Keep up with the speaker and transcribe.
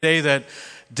Day that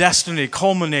destiny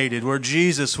culminated where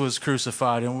Jesus was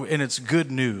crucified, and it's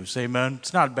good news. Amen.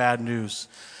 It's not bad news.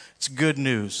 It's good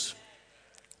news.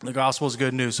 The gospel is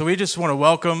good news. So we just want to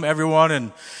welcome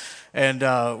everyone, and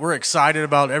we're excited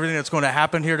about everything that's going to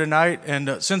happen here tonight.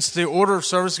 And since the order of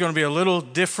service is going to be a little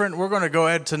different, we're going to go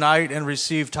ahead tonight and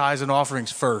receive tithes and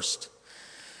offerings first.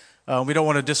 We don't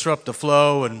want to disrupt the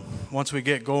flow, and once we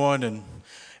get going and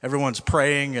everyone's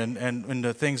praying and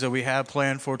the things that we have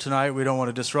planned for tonight, we don't want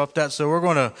to disrupt that. So we're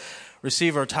going to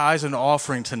receive our tithes and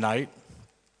offering tonight.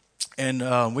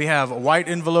 And we have a white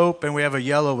envelope and we have a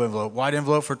yellow envelope. White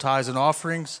envelope for tithes and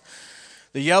offerings.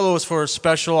 The yellow is for a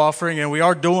special offering, and we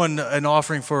are doing an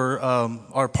offering for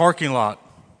our parking lot.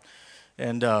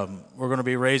 And we're going to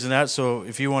be raising that. So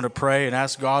if you want to pray and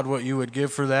ask God what you would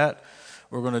give for that,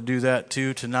 we're going to do that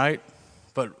too tonight.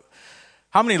 But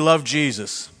how many love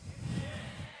Jesus?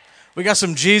 We got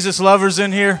some Jesus lovers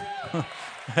in here.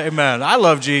 Amen. I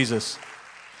love Jesus.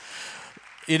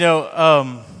 You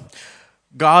know,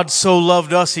 God so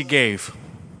loved us, He gave.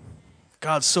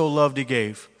 God so loved, He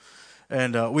gave.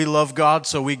 And we love God,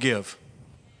 so we give.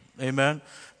 Amen.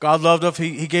 God loved us.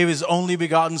 He gave His only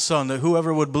begotten Son, that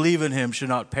whoever would believe in Him should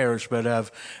not perish, but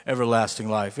have everlasting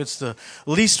life. It's the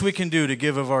least we can do to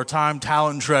give of our time,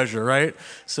 talent, and treasure, right?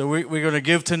 So we're going to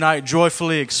give tonight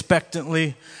joyfully,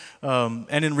 expectantly,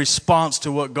 and in response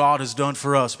to what God has done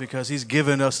for us, because He's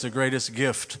given us the greatest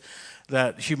gift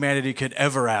that humanity could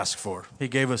ever ask for. He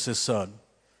gave us His Son.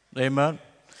 Amen.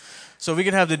 So we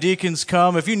can have the deacons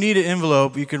come. If you need an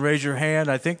envelope, you can raise your hand.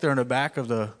 I think they're in the back of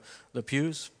the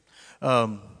pews.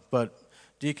 But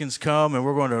deacons come, and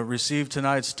we're going to receive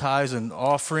tonight's tithes and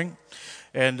offering,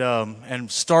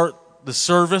 and start the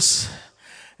service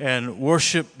and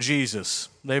worship Jesus.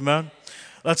 Amen.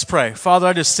 Let's pray. Father,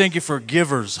 I just thank You for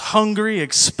givers, hungry,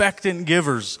 expectant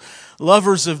givers,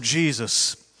 lovers of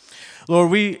Jesus. Lord,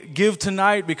 we give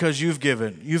tonight because You've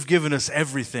given. You've given us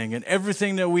everything, and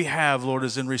everything that we have, Lord,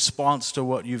 is in response to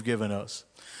what You've given us.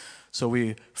 So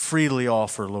we freely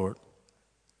offer, Lord,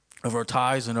 of our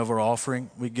tithes and of our offering.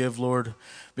 We give, Lord,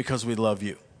 because we love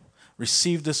You.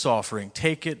 Receive this offering.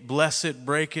 Take it, bless it,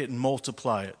 break it, and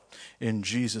multiply it. In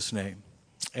Jesus' name,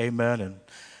 amen and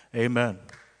amen.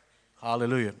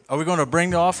 Hallelujah. Are we going to bring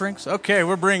the offerings? Okay,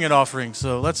 we're bringing offerings.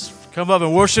 So let's come up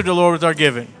and worship the Lord with our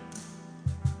giving.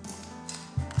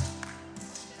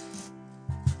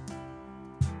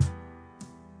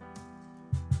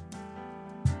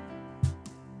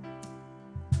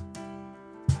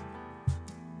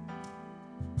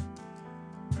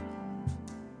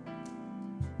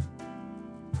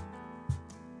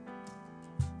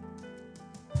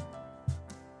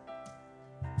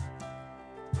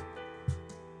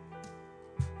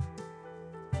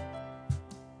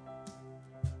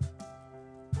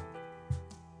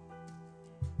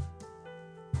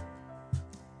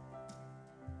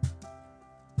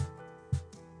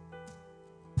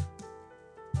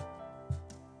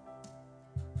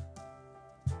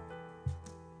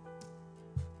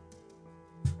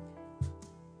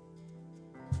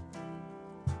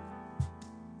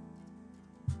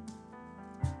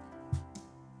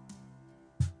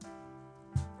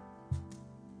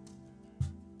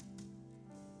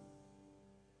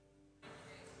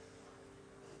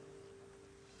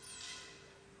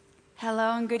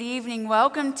 Hello and good evening.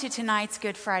 Welcome to tonight's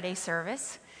Good Friday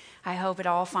service. I hope it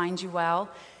all finds you well.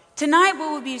 Tonight we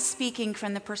will be speaking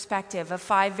from the perspective of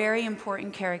 5 very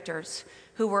important characters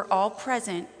who were all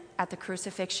present at the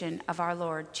crucifixion of our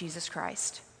Lord Jesus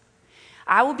Christ.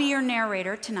 I will be your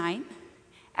narrator tonight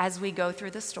as we go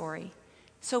through the story.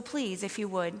 So please, if you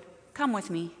would, come with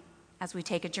me as we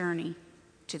take a journey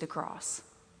to the cross.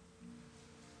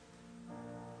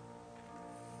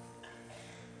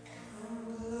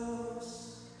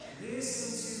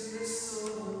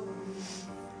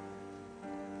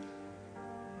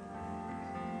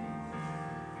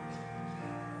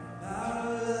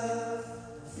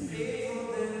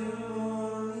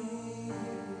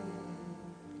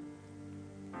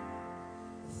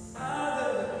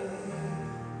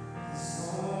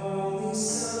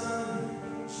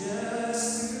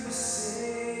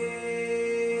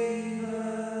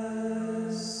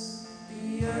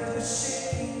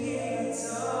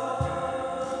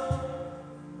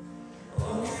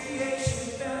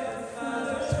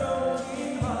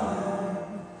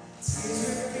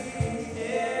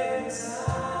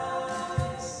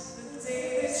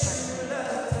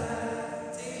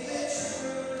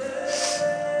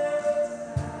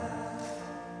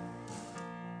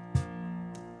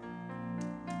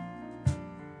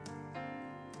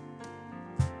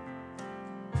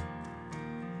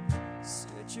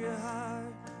 Set your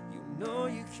heart, you know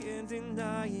you can't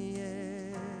deny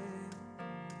it.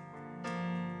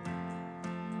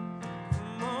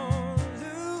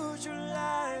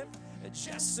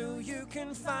 you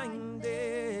can find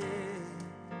it.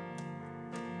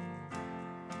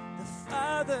 The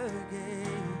Father gave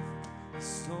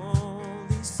His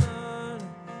only Son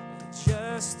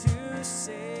just to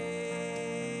save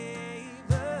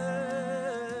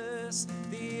us.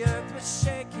 The earth was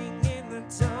shaking in the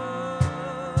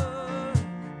dark.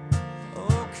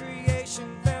 Oh,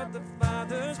 creation felt the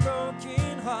Father's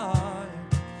broken heart.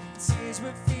 Tears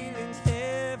were filling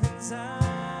heaven's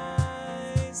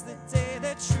eyes. The day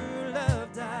that true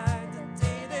love died, the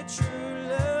day that true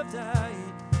love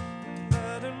died.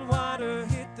 Blood and water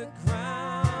hit the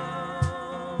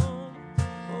ground.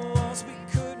 Walls we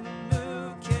couldn't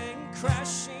move came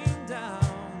crashing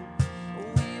down.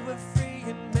 We were free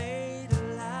and made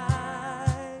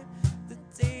alive. The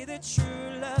day that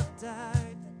true love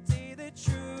died, the day that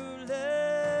true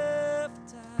love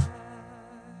died.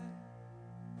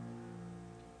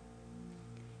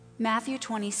 Matthew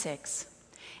 26.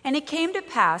 And it came to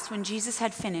pass, when Jesus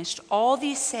had finished all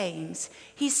these sayings,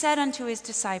 he said unto his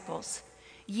disciples,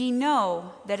 Ye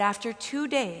know that after 2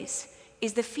 days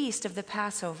is the feast of the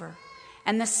Passover,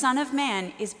 and the Son of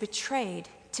Man is betrayed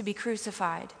to be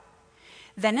crucified.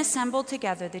 Then assembled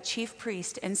together the chief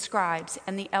priests and scribes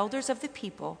and the elders of the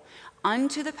people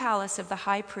unto the palace of the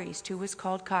high priest, who was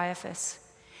called Caiaphas,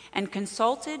 and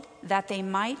consulted that they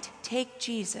might take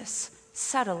Jesus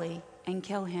subtly and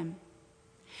kill him.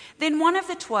 Then one of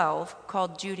the 12,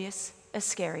 called Judas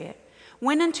Iscariot,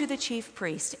 went unto the chief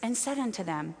priests and said unto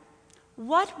them,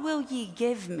 What will ye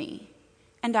give me,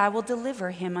 and I will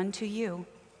deliver him unto you?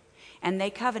 And they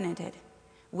covenanted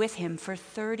with him for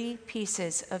 30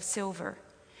 pieces of silver.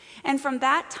 And from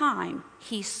that time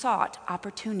he sought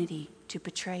opportunity to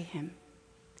betray him.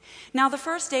 Now the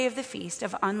first day of the feast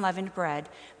of unleavened bread,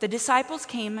 the disciples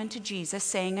came unto Jesus,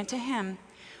 saying unto him,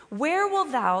 Where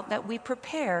wilt thou that we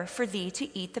prepare for thee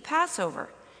to eat the Passover?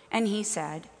 And he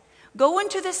said, Go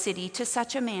into the city to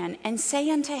such a man, and say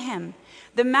unto him,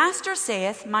 The Master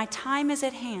saith, My time is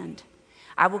at hand.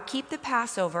 I will keep the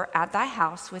Passover at thy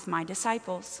house with my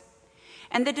disciples.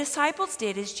 And the disciples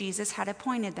did as Jesus had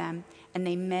appointed them, and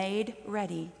they made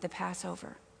ready the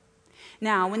Passover.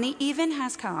 Now when the even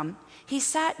has come, he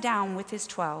sat down with his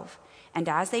 12, and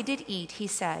as they did eat, he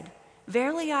said,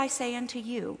 Verily I say unto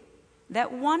you,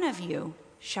 that one of you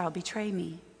shall betray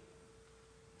me.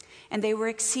 And they were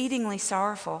exceedingly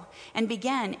sorrowful, and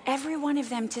began every one of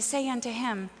them to say unto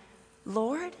him,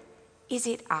 Lord, is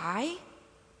it I?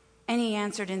 And he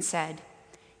answered and said,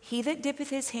 He that dippeth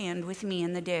his hand with me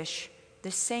in the dish,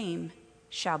 the same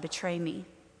shall betray me.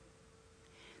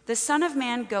 The Son of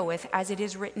Man goeth as it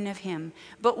is written of him,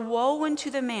 but woe unto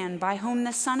the man by whom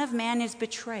the Son of Man is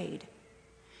betrayed.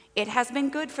 It has been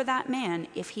good for that man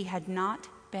if he had not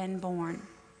been born.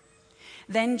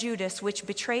 Then Judas, which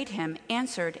betrayed him,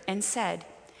 answered and said,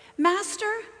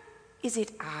 Master, is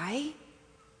it I?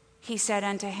 He said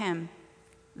unto him,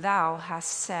 Thou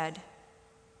hast said.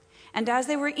 And as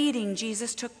they were eating,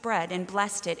 Jesus took bread and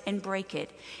blessed it and brake it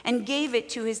and gave it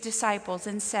to his disciples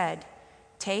and said,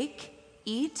 Take,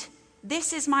 eat,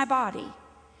 this is my body.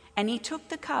 And he took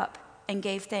the cup and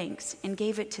gave thanks and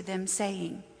gave it to them,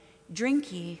 saying,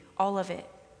 Drink ye all of it.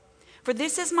 For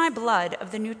this is my blood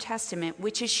of the New Testament,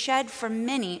 which is shed for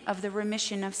many of the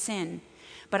remission of sin.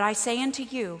 But I say unto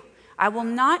you, I will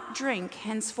not drink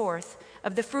henceforth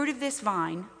of the fruit of this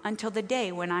vine until the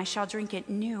day when I shall drink it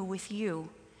new with you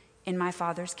in my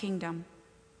Father's kingdom.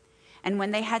 And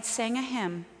when they had sang a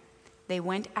hymn, they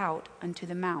went out unto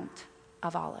the Mount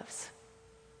of Olives.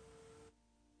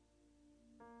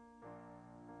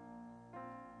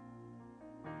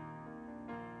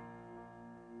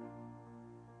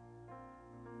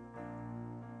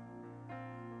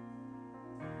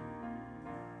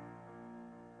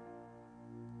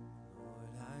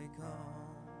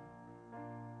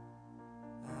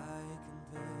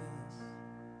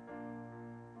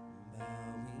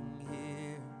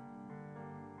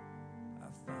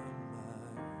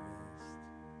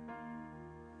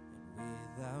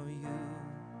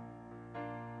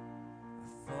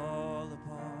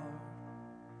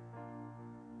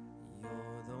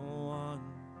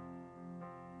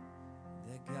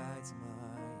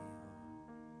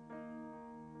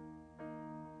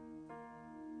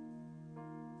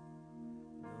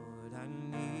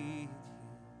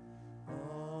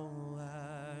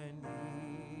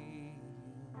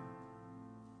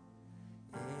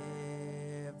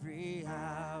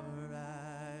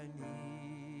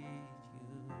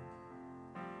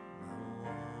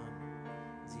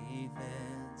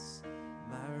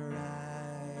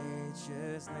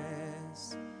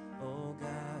 Righteousness, oh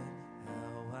God,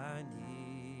 how I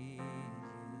need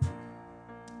you.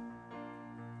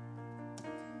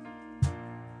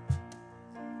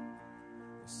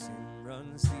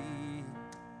 runs deep.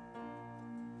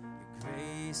 Your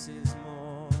grace is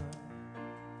more.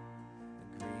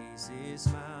 The grace is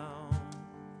found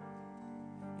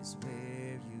is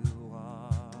where you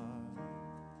are.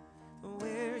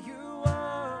 Where you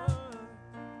are,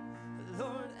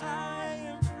 Lord, I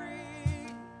am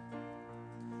free.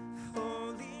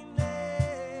 Holiness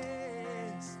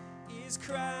is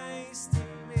Christ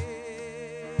in me.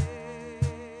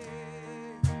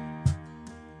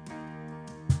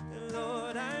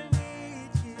 Lord, I need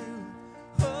you.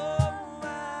 Oh,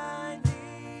 I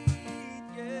need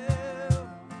you.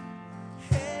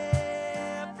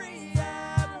 Every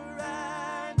hour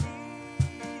I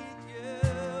need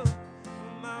you.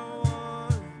 My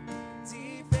one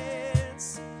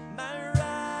defense, my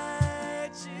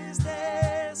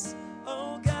righteousness.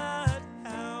 Oh God,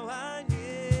 how I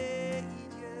need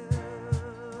you.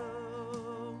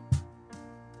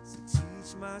 So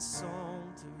teach my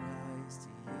song to rise to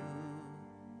you.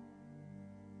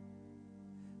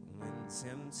 When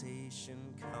temptation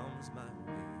comes my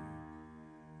way,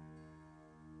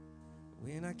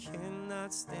 when I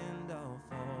cannot stand, I'll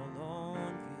fall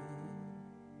on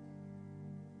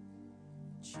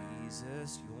you.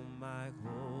 Jesus, you're my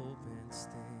hope and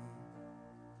stay.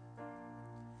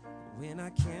 When I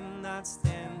cannot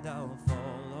stand, I'll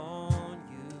fall on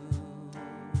you.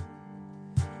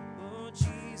 Oh,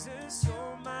 Jesus,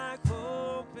 you're my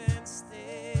hope and stay.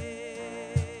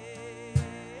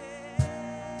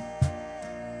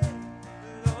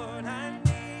 Lord, I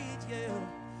need you.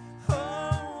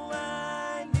 Oh,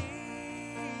 I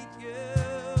need you.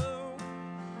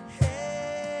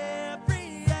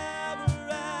 Every hour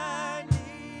I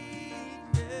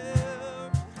need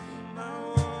you. My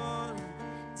one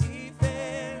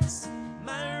defense,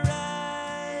 my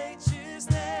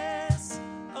righteousness.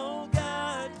 Oh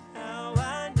God, how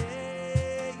I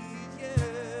need you.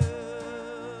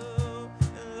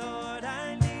 Lord,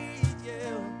 I need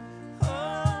you.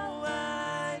 Oh,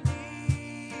 I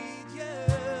need you.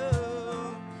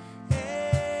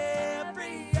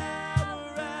 Every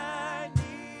hour I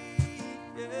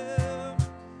need you.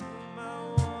 My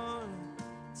one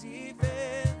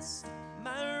defense,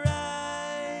 my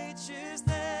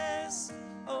righteousness.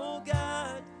 Oh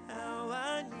God, how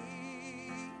I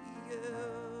need you.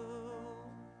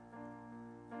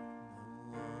 My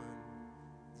one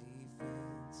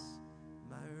defense,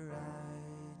 my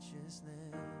righteousness.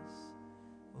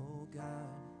 Oh God,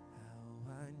 how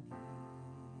I need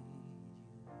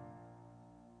you.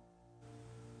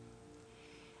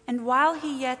 And while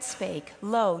he yet spake,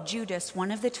 lo, Judas, one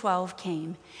of the 12,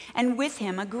 came, and with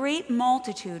him a great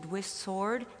multitude with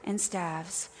sword and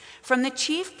staves, from the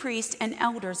chief priests and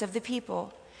elders of the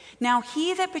people. Now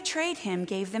he that betrayed him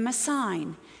gave them a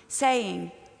sign,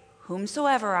 saying,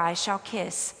 Whomsoever I shall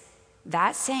kiss,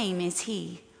 that same is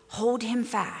he. Hold him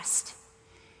fast.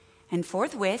 And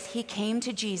forthwith he came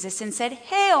to Jesus and said,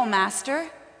 Hail,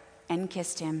 Master, and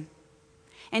kissed him.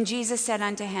 And Jesus said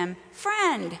unto him,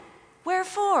 Friend,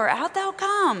 wherefore art thou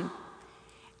come?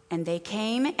 And they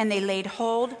came, and they laid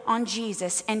hold on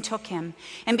Jesus, and took him.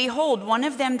 And behold, one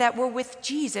of them that were with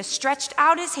Jesus stretched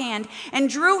out his hand, and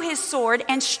drew his sword,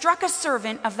 and struck a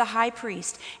servant of the high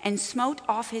priest, and smote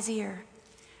off his ear.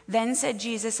 Then said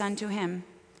Jesus unto him,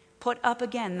 Put up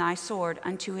again thy sword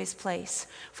unto his place,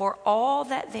 for all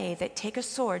that they that take a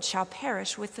sword shall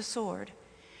perish with the sword.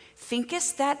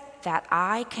 Thinkest that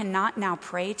I cannot now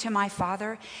pray to my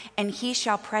Father, and he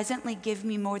shall presently give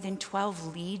me more than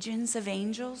 12 legions of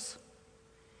angels?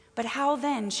 But how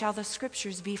then shall the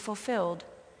scriptures be fulfilled,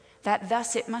 that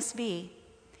thus it must be?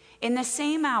 In the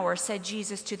same hour said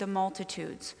Jesus to the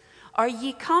multitudes, Are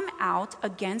ye come out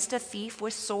against a thief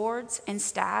with swords and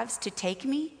staves to take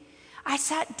me? I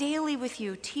sat daily with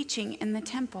you teaching in the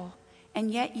temple,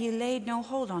 and yet ye laid no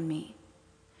hold on me.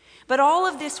 But all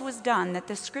of this was done that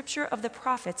the scripture of the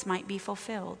prophets might be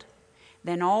fulfilled.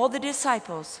 Then all the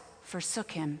disciples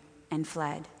forsook him and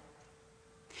fled.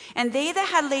 And they that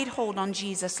had laid hold on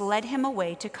Jesus led him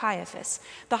away to Caiaphas,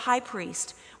 the high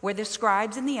priest, where the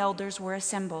scribes and the elders were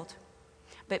assembled.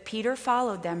 But Peter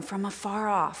followed them from afar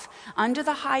off, unto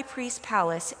the high priest's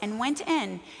palace, and went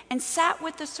in and sat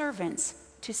with the servants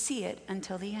to see it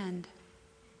until the end.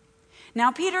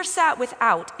 Now Peter sat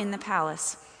without in the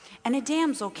palace, and a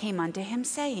damsel came unto him,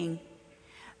 saying,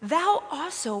 Thou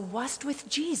also wast with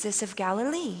Jesus of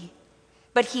Galilee.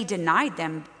 But he denied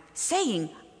them, saying,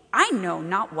 I know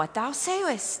not what thou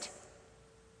sayest.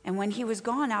 And when he was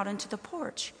gone out into the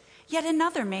porch, yet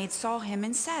another maid saw him,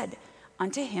 and said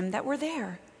unto him that were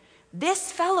there,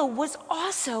 This fellow was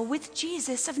also with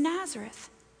Jesus of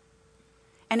Nazareth.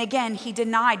 And again he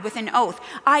denied with an oath,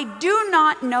 I do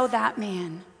not know that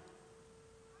man.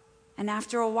 And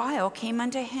after a while came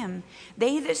unto him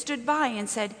they that stood by, and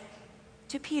said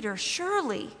to Peter,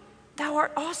 Surely thou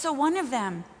art also one of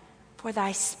them, for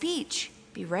thy speech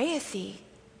bewrayeth thee.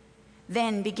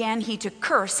 Then began he to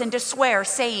curse and to swear,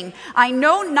 saying, I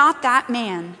know not that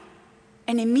man.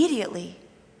 And immediately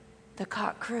the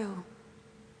cock crew.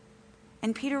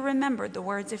 And Peter remembered the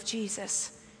words of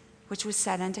Jesus, which was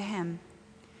said unto him,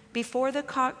 Before the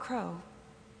cock crow,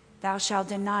 thou shalt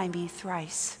deny me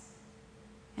thrice.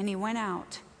 And he went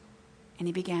out, and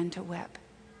he began to weep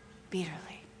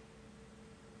bitterly.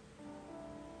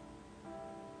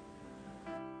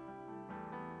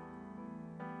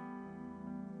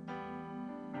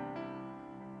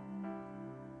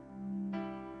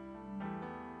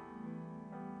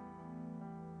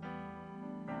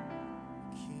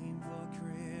 Came for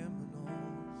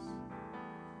criminals,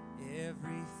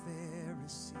 every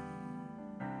Pharisee.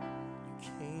 You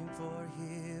came for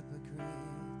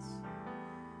hypocrites,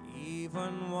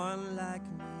 even one like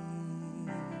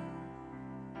me.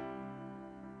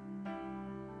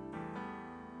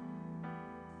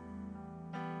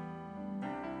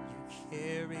 You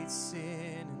carried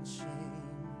sin and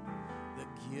shame, the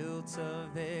guilt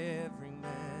of every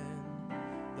man,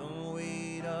 the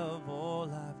weight of all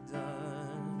I've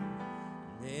done,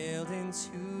 nailed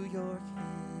into your hands.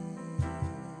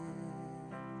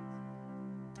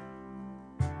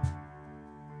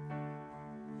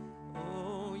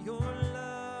 Oh, your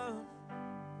love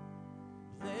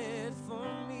bled for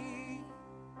me.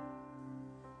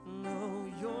 No,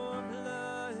 your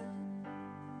blood,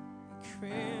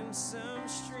 crimson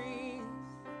streams.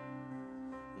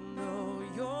 No,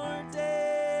 your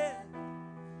death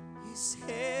is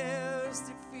hell's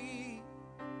defeat.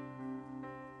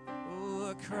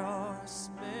 Oh, a cross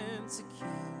meant to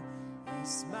kill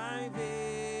is my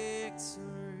victory.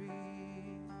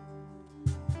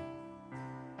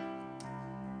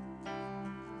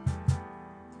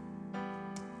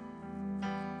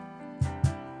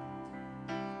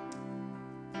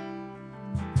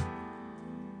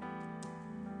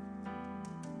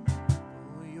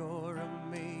 Oh, your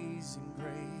amazing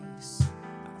grace,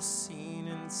 I've seen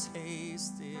and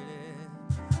tasted it.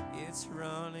 It's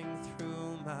running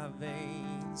through my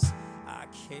veins. I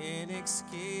can't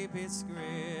escape its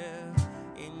grip.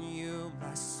 In you,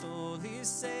 my soul is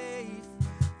safe.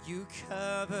 You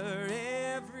cover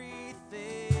everything.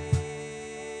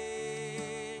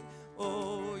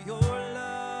 Oh, your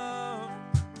love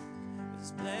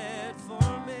was bled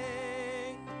for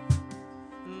me.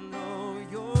 No,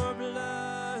 your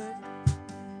blood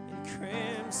in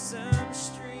crimson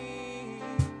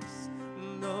streams.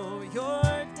 No,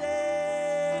 your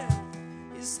death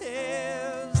is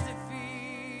hell's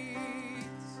defeat.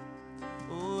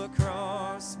 Oh, a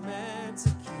cross meant to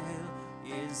kill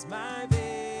is my victory.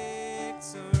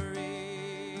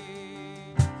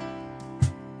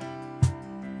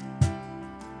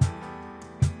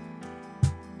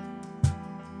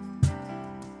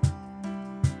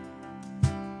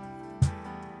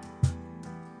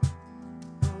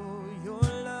 Oh, your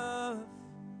love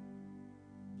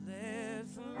bled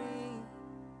for me,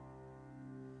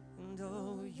 and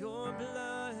oh, your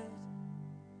blood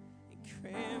in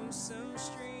crimson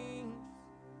streams,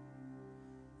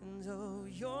 and oh,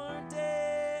 your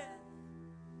death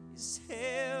is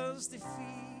hell's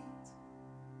defeat.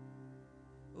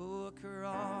 Oh, a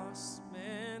cross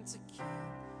meant to kill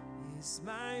is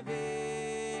my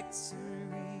victory.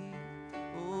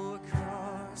 Oh, a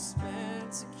cross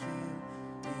meant to kill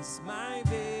is my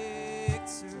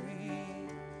victory.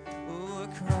 Oh, a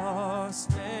cross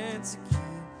meant to kill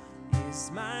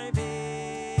is my victory.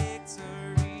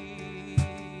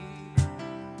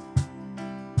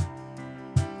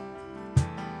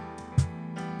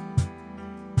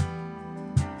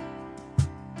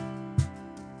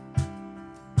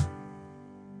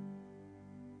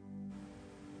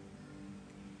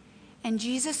 And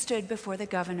Jesus stood before the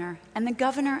governor, and the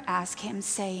governor asked him,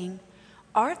 saying,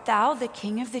 Art thou the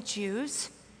King of the Jews?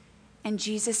 And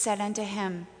Jesus said unto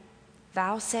him,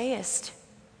 Thou sayest.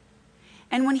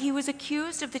 And when he was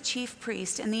accused of the chief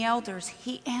priests and the elders,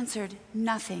 he answered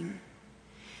nothing.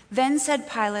 Then said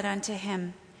Pilate unto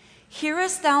him,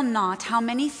 Hearest thou not how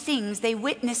many things they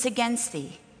witness against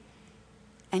thee?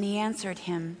 And he answered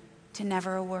him to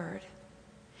never a word,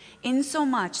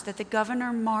 insomuch that the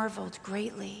governor marveled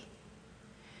greatly.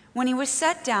 When he was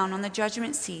set down on the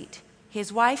judgment seat,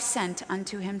 his wife sent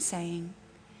unto him, saying,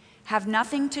 Have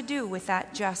nothing to do with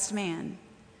that just man,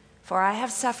 for I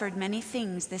have suffered many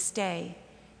things this day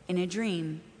in a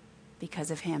dream because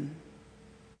of him.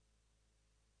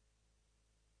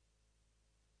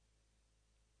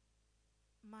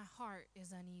 My heart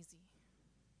is uneasy.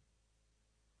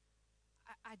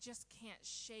 I just can't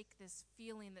shake this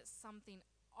feeling that something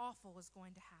awful is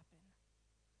going to happen.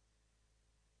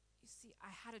 You see, I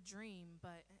had a dream,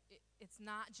 but it's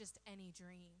not just any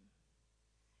dream.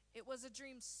 It was a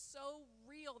dream so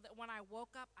real that when I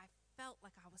woke up, I felt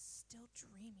like I was still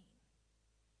dreaming.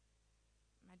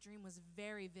 My dream was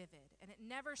very vivid, and it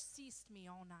never ceased me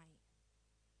all night.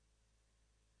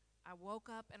 I woke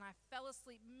up and I fell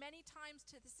asleep many times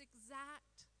to this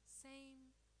exact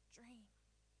same dream.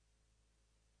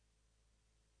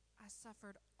 I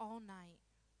suffered all night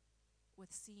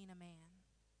with seeing a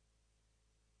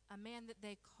man that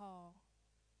they call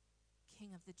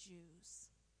King of the Jews.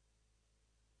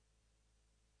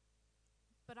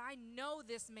 But I know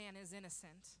this man is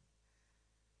innocent.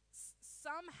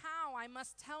 Somehow I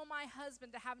must tell my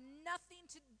husband to have nothing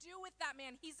to do with that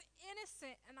man. He's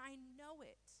innocent, and I know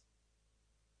it.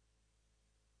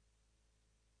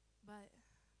 But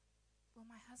will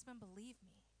my husband believe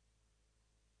me?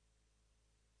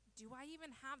 Do I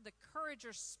even have the courage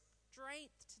or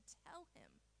strength to tell him?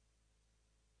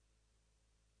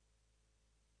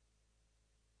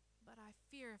 But I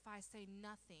fear if I say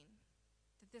nothing,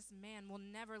 that this man will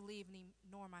never leave me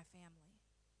nor my family.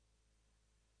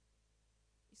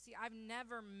 You see, I've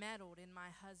never meddled in my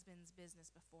husband's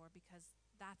business before because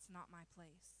that's not my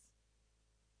place.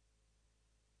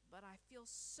 But I feel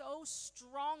so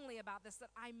strongly about this that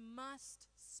I must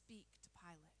speak to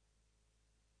Pilate.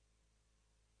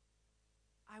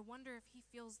 I wonder if he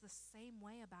feels the same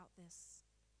way about this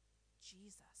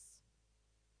Jesus.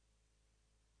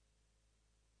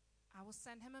 I will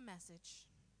send him a message,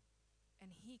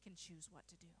 and he can choose what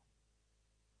to do.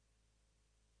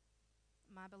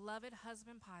 My beloved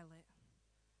husband Pilate,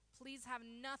 please have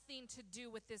nothing to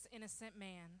do with this innocent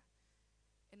man.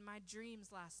 In my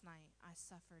dreams last night, I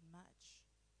suffered much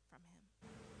from him.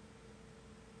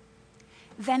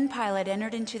 Then Pilate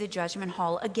entered into the judgment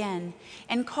hall again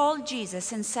and called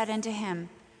Jesus and said unto him,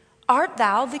 Art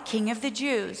thou the King of the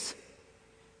Jews?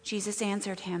 Jesus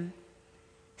answered him,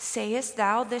 Sayest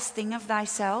thou this thing of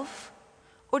thyself,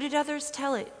 or did others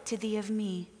tell it to thee of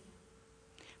me?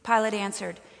 Pilate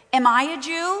answered, Am I a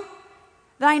Jew?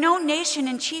 Thine own nation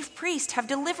and chief priest have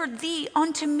delivered thee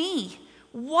unto me.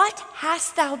 What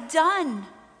hast thou done?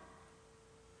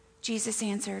 Jesus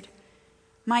answered,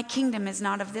 My kingdom is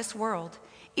not of this world.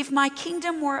 If my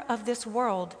kingdom were of this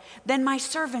world, then my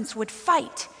servants would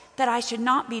fight that I should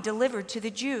not be delivered to the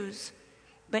Jews.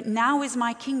 But now is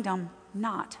my kingdom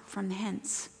not from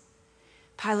hence.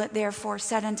 Pilate therefore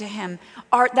said unto him,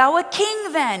 Art thou a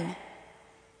king then?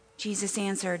 Jesus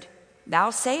answered, Thou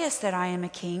sayest that I am a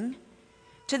king.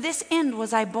 To this end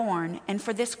was I born, and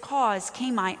for this cause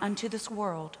came I unto this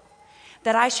world,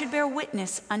 that I should bear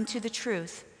witness unto the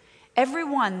truth. Every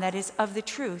one that is of the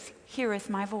truth heareth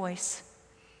my voice.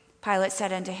 Pilate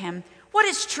said unto him, What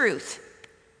is truth?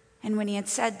 And when he had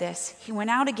said this, he went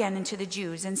out again unto the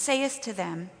Jews, and saith to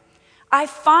them, I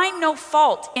find no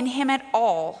fault in him at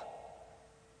all.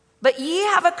 But ye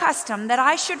have a custom that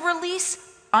I should release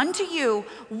unto you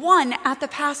one at the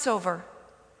Passover.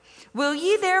 Will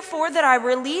ye therefore that I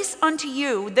release unto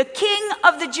you the King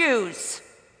of the Jews?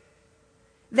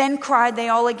 Then cried they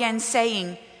all again,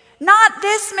 saying, Not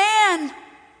this man,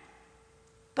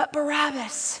 but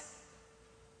Barabbas.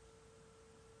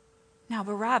 Now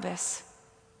Barabbas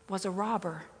was a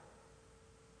robber.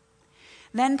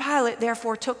 Then Pilate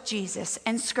therefore took Jesus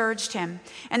and scourged him,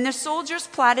 and the soldiers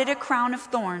platted a crown of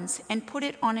thorns and put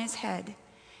it on his head,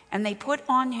 and they put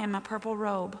on him a purple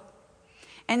robe,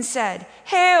 and said,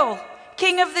 Hail,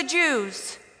 King of the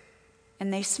Jews!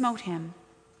 And they smote him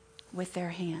with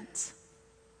their hands.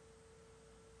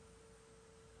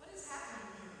 What is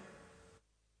happening here?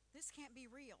 This can't be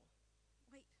real.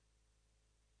 Wait,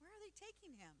 where are they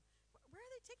taking him? Where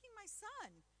are they taking my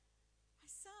son? My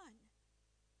son,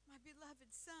 my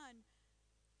beloved son.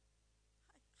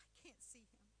 I can't see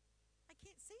him. I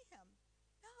can't see him.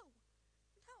 No,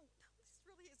 this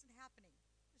really isn't happening.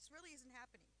 This really isn't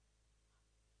happening.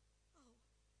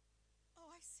 Oh,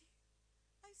 I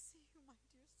see you, my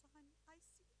dear son. I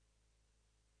see.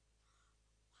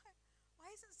 Why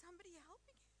isn't somebody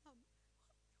helping him?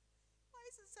 Why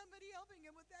isn't somebody helping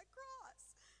him with that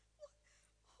cross?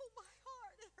 Oh, my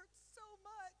heart, it hurts so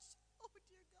much. Oh,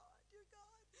 dear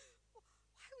God.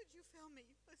 Why would you fill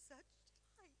me with such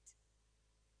delight,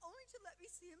 only to let me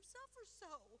see him suffer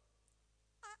so?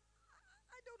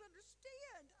 I don't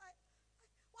understand.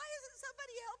 Why isn't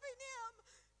somebody helping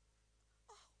him?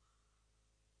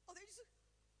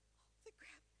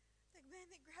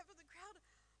 They grab from the crowd.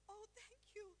 Oh, thank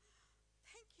you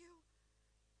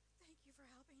for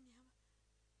helping him.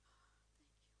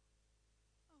 Thank you.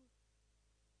 Oh,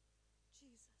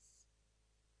 Jesus,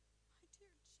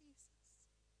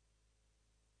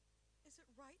 Is it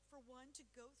right for one to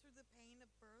go through the pain of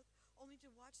birth only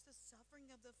to watch the suffering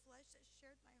of the flesh that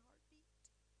shared my heartbeat?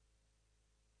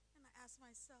 And I ask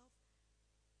myself,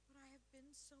 would I have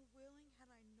been so willing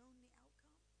had I known the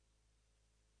outcome?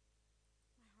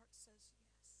 My heart says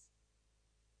yes.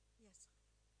 Yes.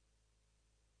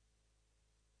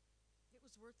 It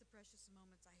was worth the precious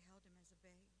moments I held him as a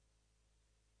babe,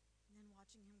 and then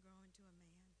watching him grow into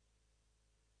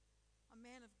a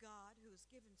man of God who has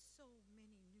given so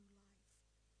many new life.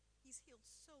 He's healed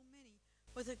so many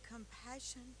with a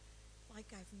compassion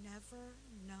like I've never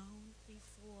known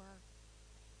before.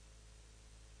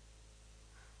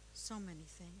 So many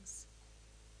things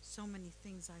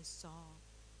I saw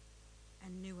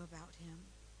and knew about him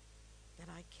that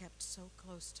I kept so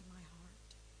close to my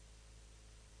heart.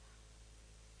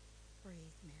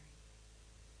 Breathe, Mary.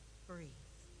 Breathe.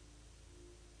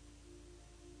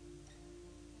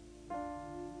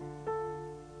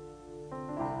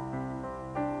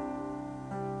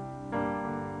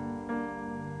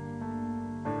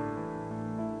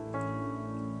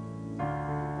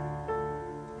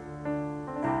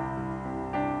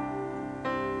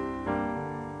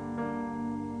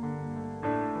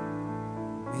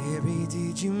 Mary,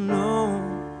 did you know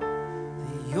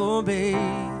that your baby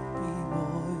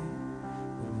boy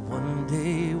would one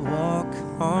day walk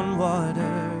on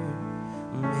water?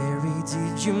 Mary,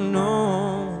 did you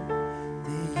know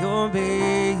that your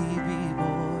baby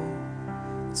boy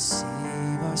would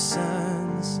save our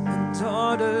sons and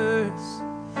daughters?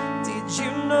 Did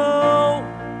you know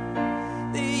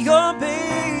that your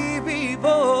baby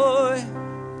boy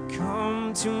would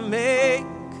come to make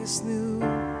us new?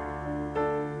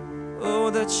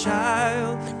 Oh, the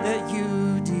child that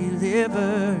you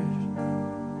delivered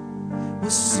will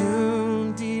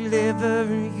soon deliver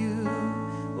you.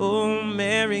 Oh,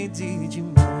 Mary, did you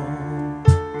know?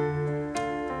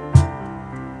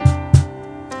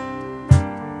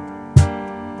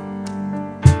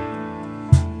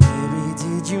 Mary,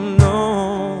 did you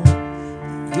know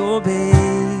that your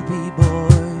baby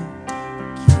boy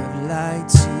gave light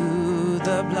to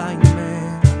the blind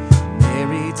man?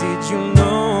 Mary, did you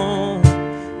know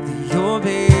that your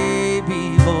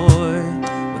baby boy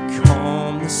would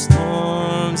calm the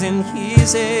storms in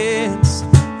his hands?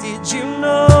 Did you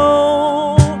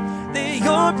know that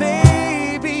your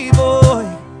baby boy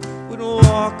would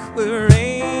walk where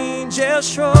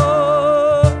angels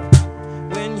trod?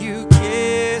 When you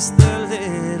kissed the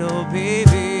little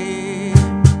baby,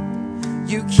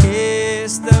 you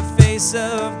kissed the face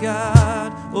of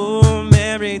God. Oh,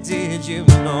 Mary, did you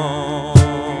know?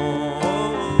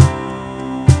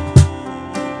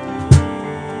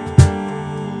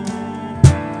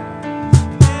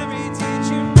 Mary, did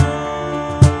you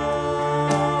know?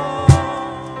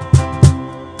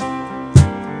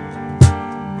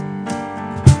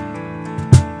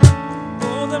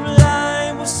 Oh, the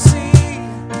blind will see,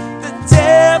 the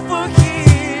deaf will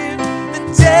hear, the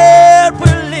dead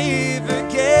will live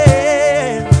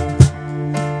again.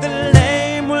 The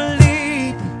lame will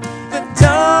leap, the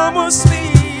dumb will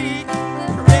speak,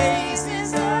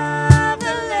 praises of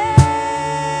the Lamb.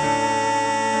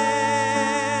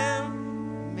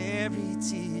 Mary,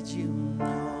 did you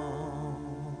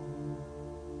know?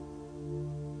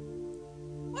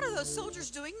 What are those soldiers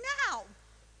doing now?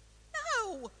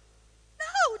 No,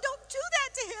 don't do that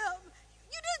to him.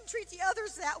 You didn't treat the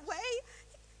others that way.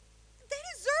 They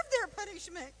deserve their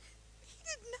punishment. He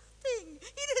did nothing.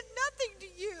 He did nothing to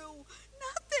you.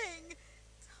 Nothing.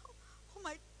 Oh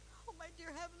my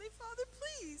dear Heavenly Father,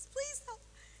 please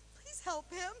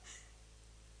help him.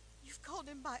 You've called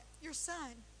him by your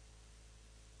son.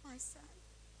 My son.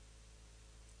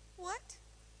 What?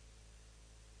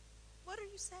 What are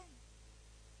you saying?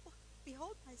 Well,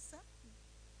 behold my son.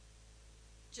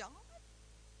 John?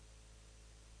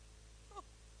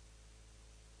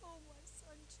 Oh, my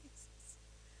son Jesus.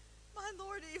 My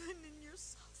Lord, even in your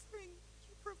suffering,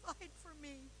 you provide for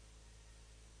me.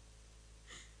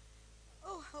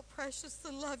 Oh, how precious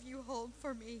the love you hold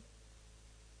for me.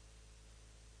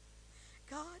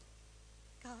 God,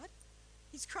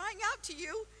 he's crying out to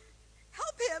you.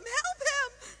 Help him.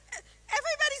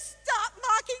 Everybody stop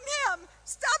mocking him.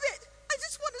 Stop it. I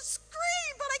just want to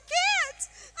scream, but I can't.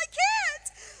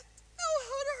 Oh,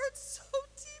 how it hurts so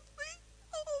deeply.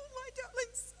 Oh, my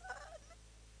darling son.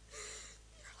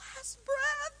 Your last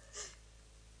breath.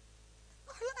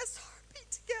 Our last heartbeat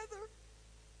together.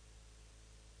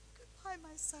 Goodbye,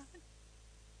 my son.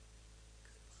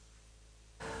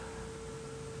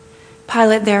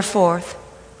 Pilate therefore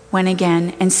went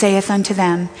again and saith unto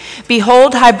them,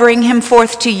 Behold, I bring him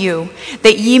forth to you,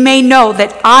 that ye may know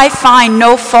that I find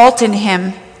no fault in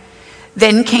him.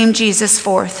 Then came Jesus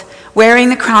forth, wearing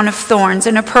the crown of thorns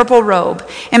and a purple robe.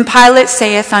 And Pilate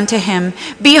saith unto him,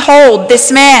 Behold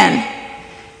this man.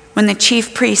 When the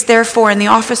chief priests therefore and the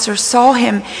officers saw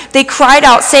him, they cried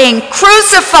out, saying,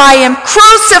 Crucify him,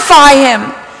 crucify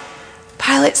him.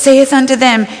 Pilate saith unto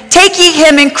them, Take ye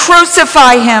him and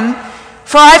crucify him,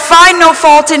 for I find no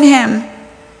fault in him.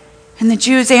 And the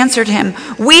Jews answered him,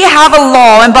 We have a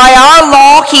law, and by our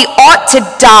law he ought to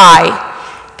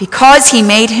die, because he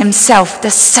made himself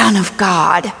the Son of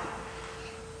God.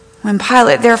 When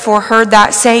Pilate therefore heard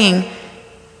that saying,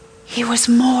 he was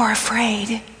more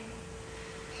afraid,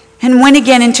 and went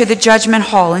again into the judgment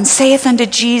hall, and saith unto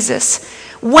Jesus,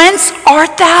 Whence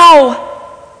art thou?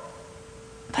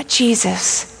 But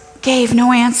Jesus gave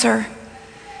no answer.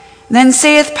 Then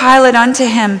saith Pilate unto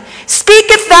him,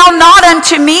 Speakest thou not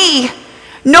unto me?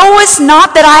 Knowest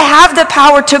not that I have the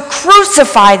power to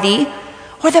crucify thee,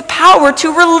 or the power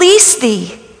to release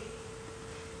thee?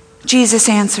 Jesus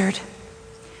answered,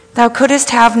 Thou couldst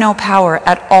have no power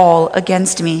at all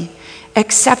against me,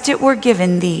 except it were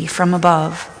given thee from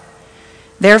above.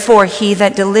 Therefore he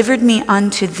that delivered me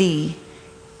unto thee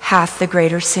hath the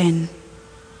greater sin.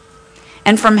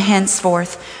 And from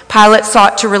henceforth Pilate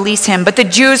sought to release him, but the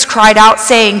Jews cried out,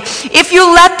 saying, If you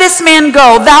let this man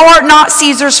go, thou art not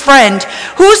Caesar's friend.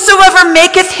 Whosoever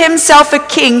maketh himself a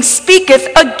king speaketh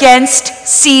against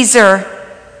Caesar.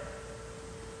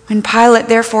 When Pilate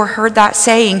therefore heard that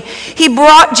saying, he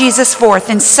brought Jesus forth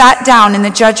and sat down in the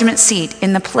judgment seat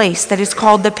in the place that is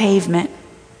called the Pavement,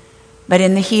 but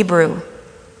in the Hebrew,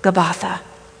 Gabbatha.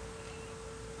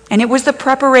 And it was the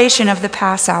preparation of the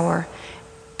Passover,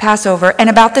 and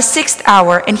about the 6th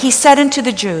hour, and he said unto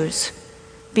the Jews,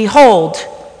 Behold,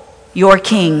 your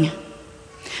king.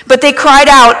 But they cried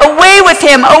out, Away with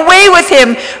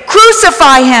him,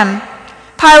 crucify him.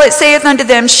 Pilate saith unto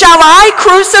them, Shall I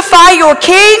crucify your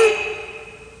king?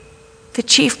 The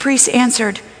chief priests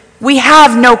answered, We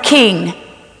have no king,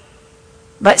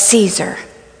 but Caesar.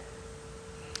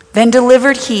 Then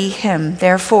delivered he him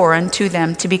therefore unto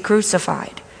them to be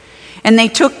crucified. And they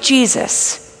took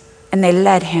Jesus, and they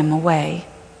led him away.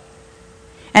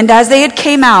 And as they had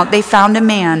came out, they found a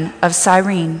man of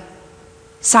Cyrene,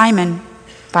 Simon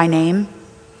by name.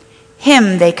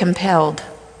 Him they compelled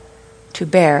to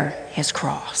bear his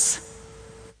cross.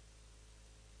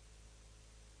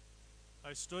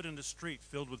 I stood in the street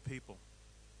filled with people.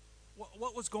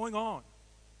 What was going on?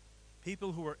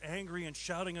 People who were angry and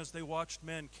shouting as they watched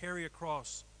men carry a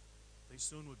cross they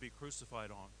soon would be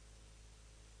crucified on.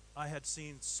 I had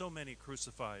seen so many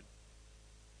crucified,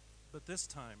 but this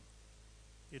time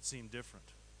it seemed different.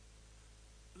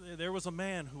 There was a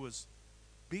man who was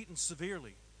beaten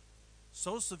severely,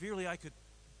 so severely I could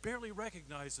barely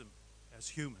recognize him as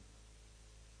human.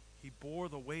 He bore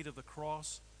the weight of the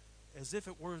cross as if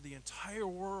it were the entire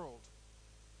world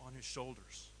on his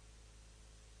shoulders.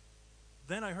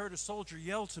 Then I heard a soldier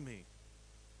yell to me.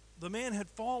 The man had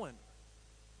fallen.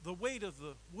 The weight of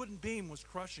the wooden beam was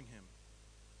crushing him.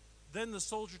 Then the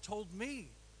soldier told me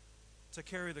to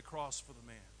carry the cross for the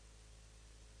man.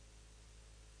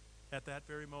 At that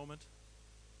very moment,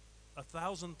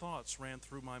 1,000 thoughts ran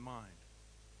through my mind.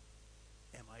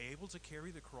 Am I able to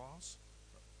carry the cross?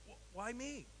 Why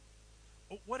me?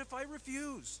 What if I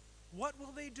refuse? What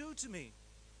will they do to me?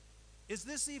 Is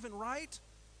this even right?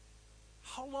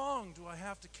 How long do I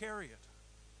have to carry it?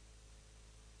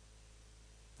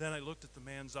 Then I looked at the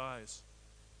man's eyes,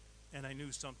 and I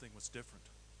knew something was different.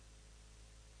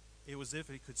 It was as if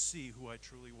he could see who I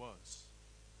truly was.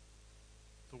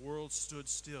 The world stood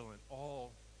still, and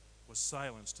all was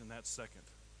silenced in that second.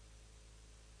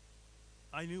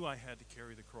 I knew I had to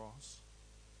carry the cross.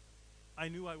 I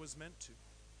knew I was meant to.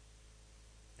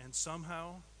 And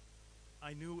somehow,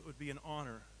 I knew it would be an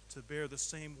honor to bear the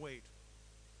same weight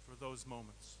for those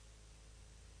moments.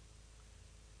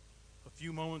 A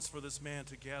few moments for this man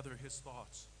to gather his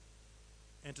thoughts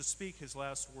and to speak his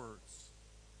last words.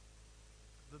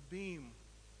 The beam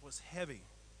was heavy.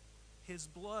 His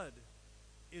blood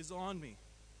is on me.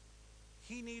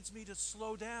 He needs me to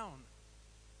slow down.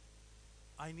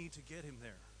 I need to get him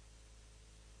there.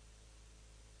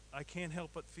 I can't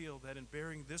help but feel that in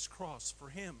bearing this cross for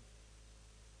him,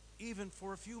 even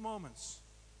for a few moments,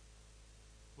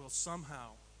 will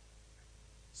somehow,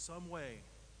 some way,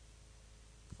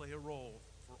 play a role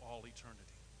for all eternity.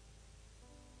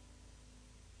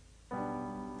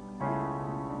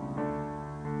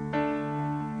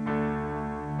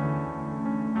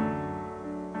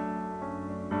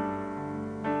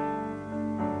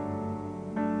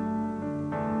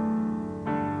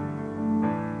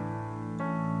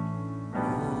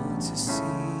 To see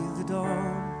the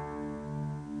dawn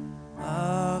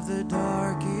of the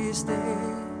darkest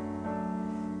day,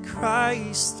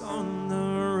 Christ on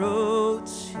the road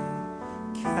to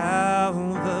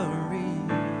Calvary,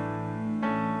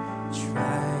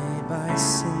 tried by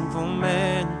sinful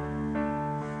men,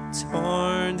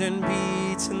 torn and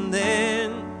beaten,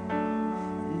 then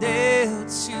nailed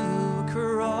to a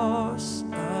cross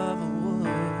of wood.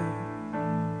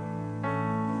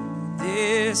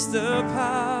 This the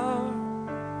power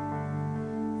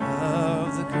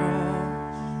of the cross.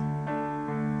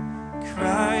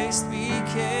 Christ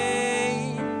became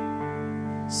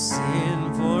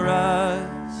sin for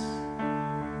us.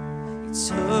 He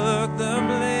took the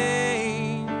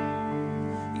blame.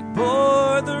 He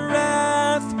bore the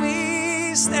wrath.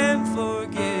 We stand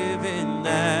forgiven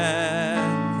at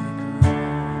the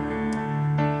cross.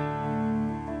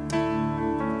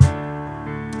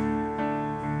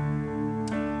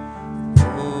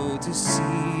 Oh, to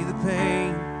see the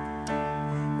pain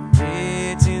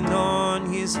written on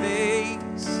his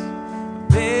face,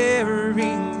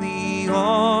 bearing the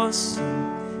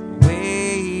awesome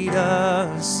weight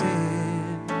of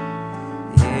sin.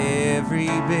 Every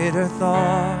bitter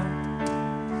thought,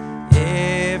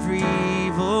 every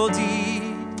evil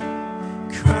deed,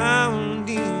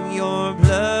 crowning your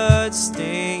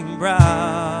blood-stained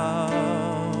brow.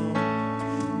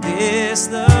 This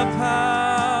the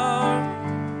power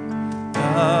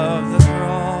of the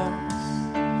cross.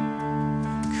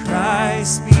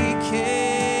 Christ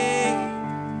became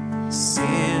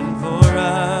sin for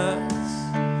us,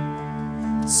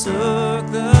 took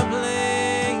the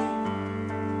blame,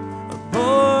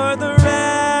 bore the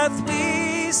wrath.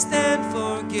 We stand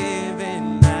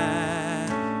forgiven at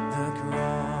the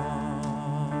cross.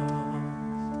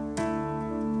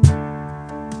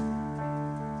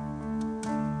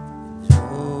 And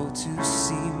oh, to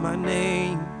see my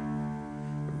name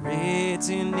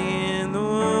written in the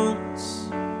wounds,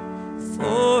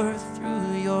 for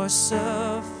through your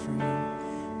suffering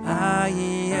I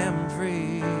am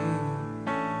free.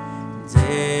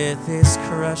 Death is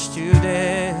crushed to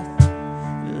death,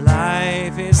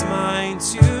 life is mine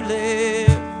to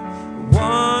live,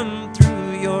 won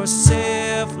through your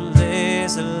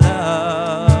selfless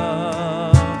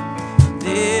love.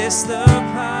 This the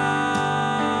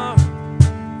power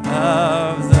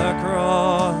of the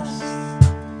cross.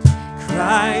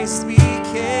 Christ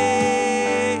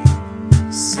became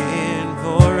sin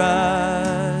for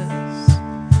us.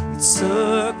 He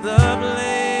took the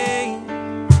blame.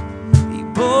 He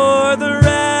bore the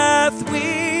wrath.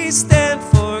 We stand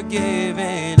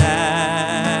forgiven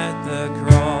at the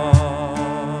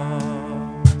cross.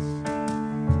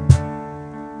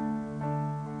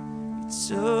 He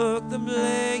took the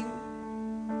blame.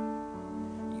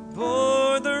 He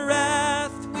bore the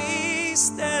wrath. We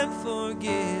stand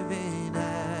forgiven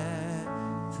at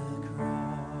the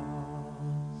cross.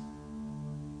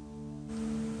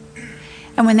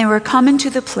 And when they were come into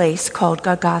the place called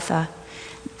Golgotha,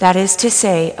 that is to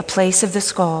say, a place of the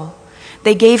skull,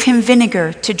 they gave him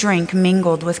vinegar to drink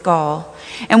mingled with gall.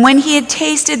 And when he had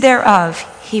tasted thereof,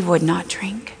 he would not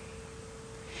drink.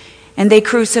 And they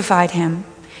crucified him,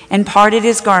 and parted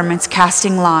his garments,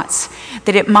 casting lots,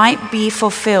 that it might be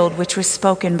fulfilled which was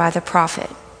spoken by the prophet.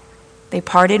 They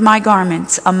parted my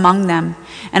garments among them,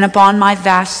 and upon my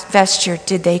vesture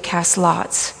did they cast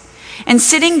lots. And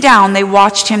sitting down, they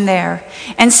watched him there,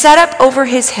 and set up over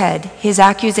his head his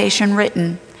accusation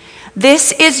written,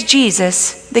 "This is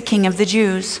Jesus, the King of the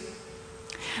Jews."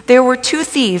 There were two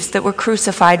thieves that were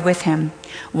crucified with him,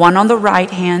 one on the right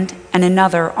hand and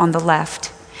another on the left.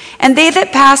 And they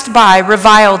that passed by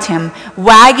reviled him,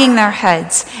 wagging their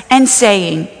heads, and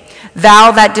saying, "Thou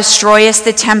that destroyest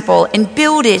the temple and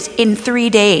build it in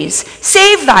 3 days,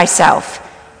 save thyself.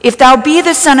 If thou be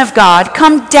the Son of God,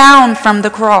 come down from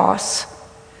the cross."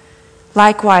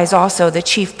 Likewise also the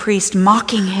chief priest,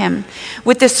 mocking him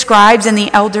with the scribes and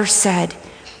the elders, said,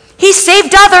 "He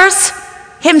saved others,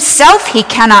 himself he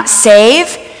cannot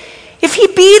save. If he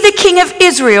be the King of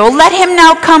Israel, let him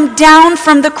now come down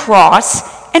from the cross,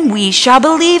 and we shall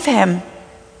believe him.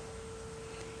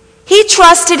 He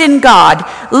trusted in God.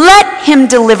 Let him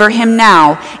deliver him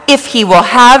now, if he will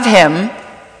have him.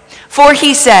 For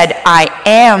he said, I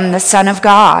am the Son of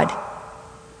God."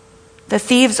 The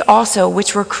thieves also,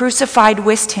 which were crucified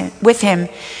with him,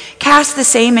 cast the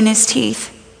same in his teeth.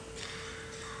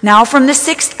 Now from the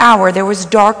 6th hour there was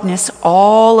darkness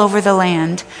all over the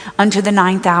land unto the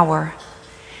 9th hour.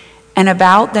 And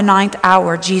about the 9th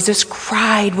hour Jesus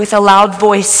cried with a loud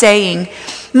voice, saying,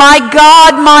 my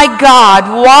God,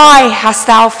 why hast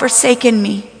thou forsaken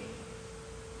me?"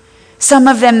 Some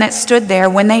of them that stood there,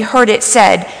 when they heard it,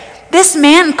 said, "This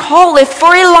man calleth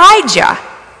for Elijah."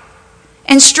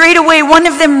 And straightway one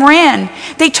of them ran.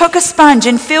 They took a sponge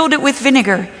and filled it with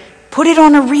vinegar, put it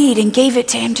on a reed, and gave it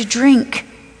to him to drink.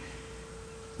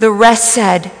 The rest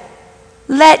said,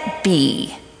 "Let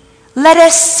be. Let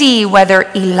us see whether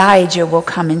Elijah will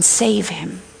come and save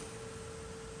him."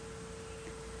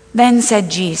 Then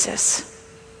said Jesus,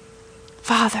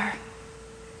 "Father,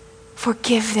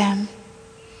 forgive them,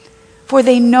 for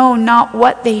they know not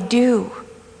what they do."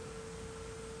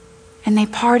 And they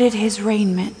parted his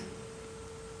raiment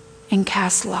and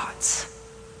cast lots.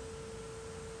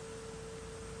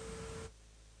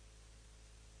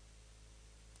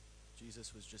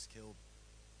 Jesus was just killed.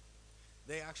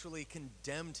 They actually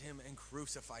condemned him and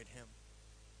crucified him.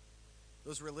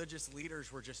 Those religious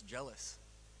leaders were just jealous.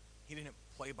 He didn't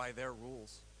play by their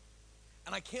rules.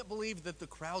 And I can't believe that the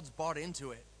crowds bought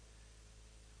into it.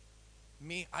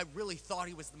 I really thought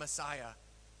he was the Messiah.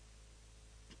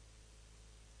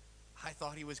 I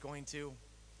thought he was going to.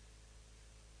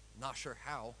 Not sure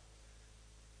how.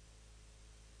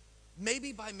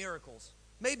 Maybe by miracles.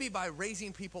 Maybe by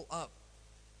raising people up.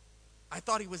 I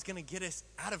thought he was going to get us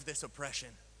out of this oppression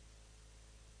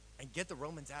and get the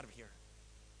Romans out of here.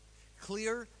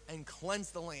 Clear and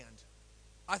cleanse the land.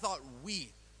 I thought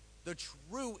we, the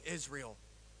true Israel,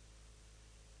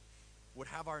 would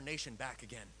have our nation back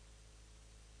again.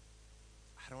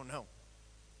 I don't know.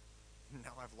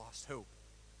 Now I've lost hope.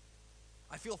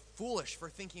 I feel foolish for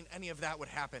thinking any of that would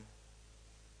happen.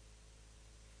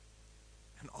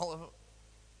 And all of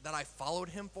that I followed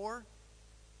him for,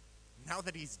 now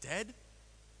that he's dead,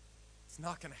 it's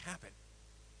not going to happen.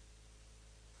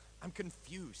 I'm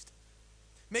confused.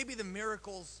 Maybe the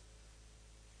miracles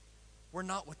were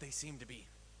not what they seemed to be.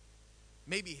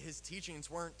 Maybe his teachings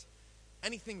weren't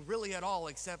anything really at all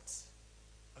except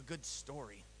a good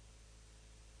story.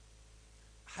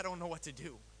 I don't know what to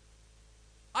do.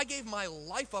 I gave my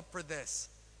life up for this.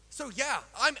 So yeah,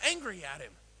 I'm angry at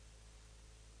him.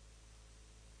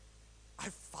 I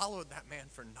followed that man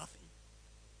for nothing.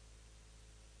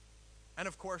 And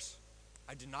of course,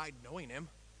 I denied knowing him.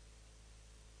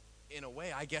 In a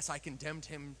way, I guess I condemned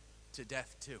him to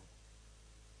death too.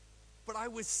 But I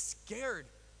was scared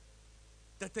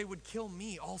that they would kill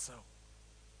me also.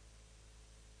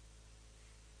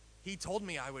 He told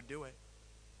me I would do it.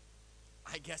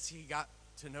 I guess he got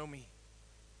to know me.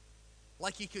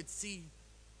 Like he could see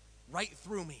right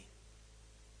through me.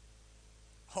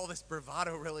 All this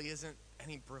bravado really isn't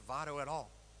any bravado at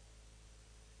all.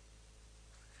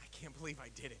 I can't believe I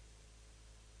did it.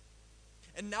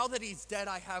 And now that he's dead,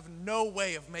 I have no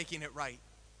way of making it right.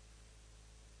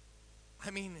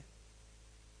 I mean,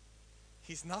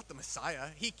 he's not the Messiah.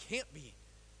 He can't be.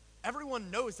 Everyone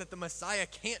knows that the Messiah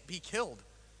can't be killed.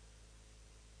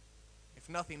 If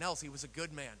nothing else, he was a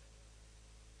good man.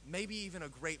 Maybe even a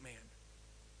great man.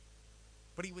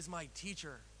 But he was my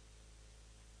teacher,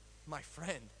 my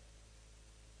friend.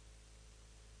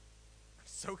 I'm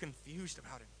so confused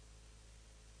about him.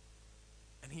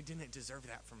 And he didn't deserve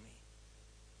that from me.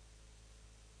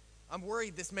 I'm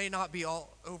worried this may not be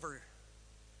all over.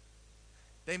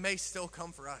 They may still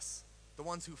come for us, the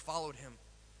ones who followed him,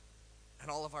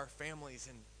 and all of our families,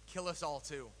 and kill us all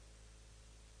too.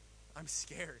 I'm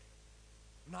scared.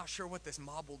 I'm not sure what this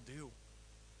mob will do.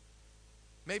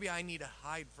 Maybe I need to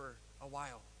hide for a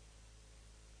while.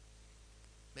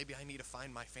 Maybe I need to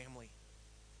find my family.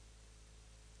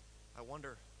 I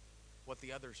wonder what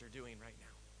the others are doing right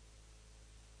now.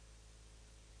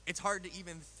 It's hard to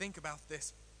even think about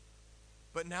this,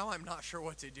 but now I'm not sure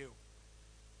what to do.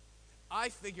 I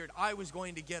figured I was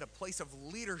going to get a place of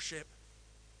leadership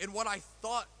in what I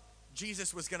thought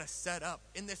Jesus was going to set up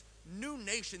in this new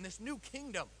nation, this new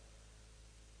kingdom.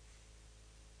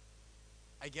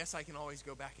 I guess I can always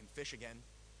go back and fish again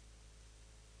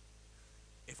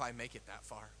if I make it that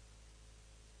far.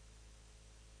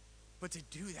 But to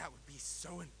do that would be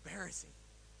so embarrassing.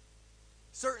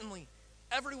 Certainly,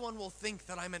 everyone will think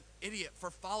that I'm an idiot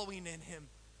for following in him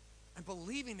and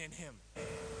believing in him.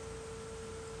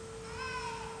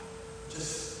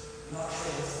 Just not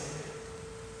sure.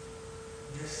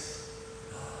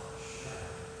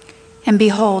 And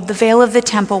behold, the veil of the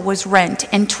temple was rent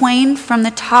and twain from the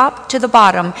top to the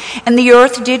bottom, and the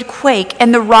earth did quake,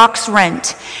 and the rocks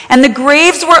rent, and the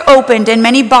graves were opened, and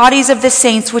many bodies of the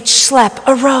saints which slept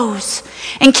arose,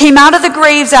 and came out of the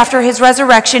graves after his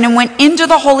resurrection, and went into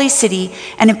the holy city,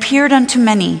 and appeared unto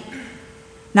many.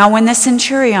 Now when the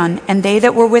centurion and they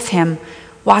that were with him,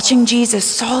 watching Jesus,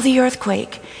 saw the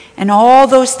earthquake, and all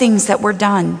those things that were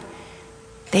done,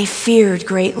 they feared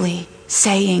greatly,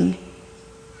 saying,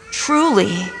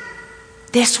 Truly,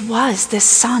 this was the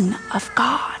Son of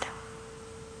God.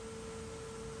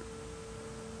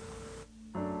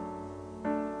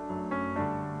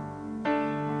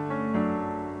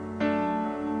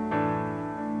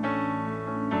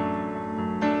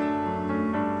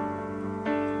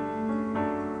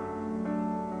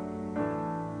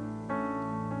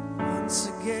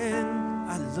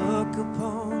 look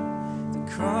upon the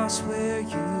cross where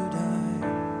you died,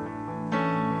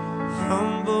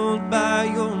 humbled by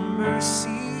your mercy,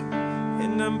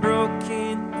 and I'm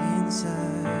broken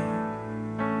inside.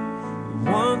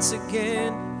 Once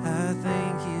again, I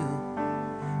thank you.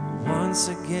 Once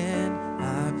again,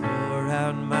 I pour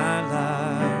out my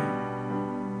life.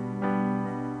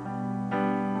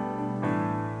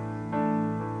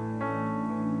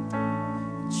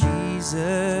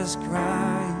 Jesus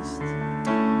Christ,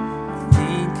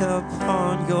 think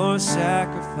upon your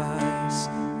sacrifice.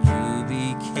 You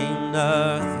became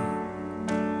nothing,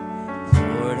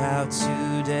 poured out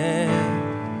to death.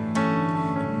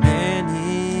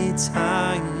 Many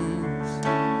times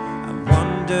I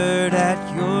wondered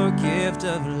at your gift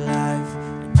of life,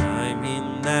 and I'm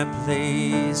in that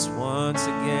place once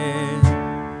again.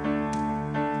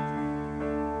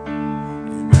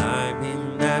 And I'm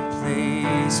in that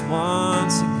place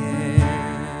once again.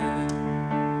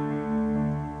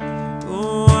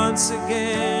 Once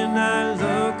again I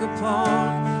look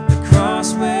upon the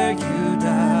cross where you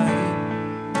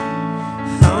died,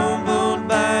 humbled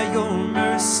by your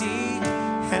mercy,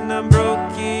 and I'm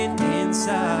broken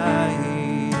inside.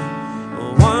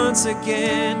 Once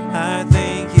again I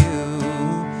thank you.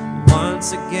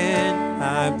 Once again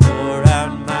I pour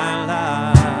out my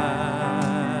life.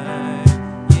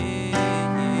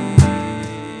 Yeah, yeah.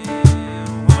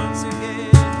 Once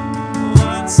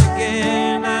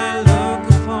again I look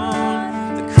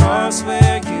upon the cross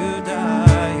where you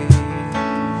died,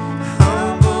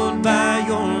 humbled by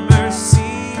your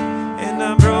mercy, and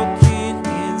I'm broken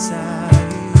inside.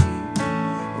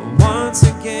 Once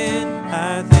again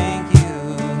I thank you.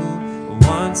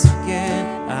 Once again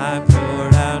I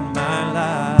poured out my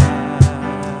life.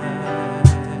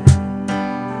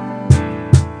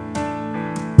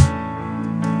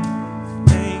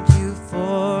 Thank you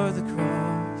for the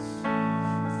cross.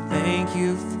 Thank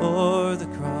you for the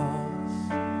cross.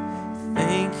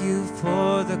 Thank you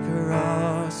for the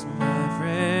cross, my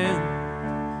friend.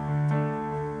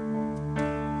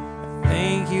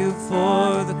 Thank you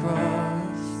for the cross.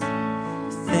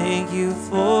 Thank you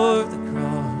for the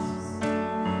cross.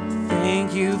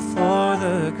 Thank you for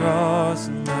the cross,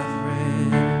 my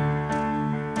friend.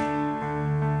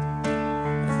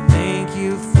 Thank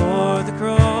you for the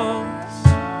cross.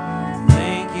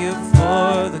 Thank you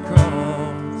for the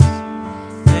cross.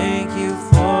 Thank you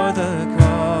for the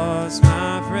cross,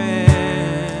 my friend.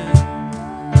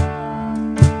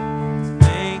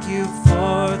 Thank you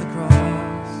for the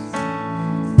cross.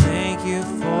 Thank you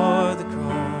for the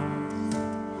cross.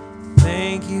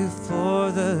 Thank you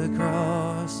for the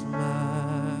cross,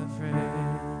 my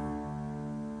friend.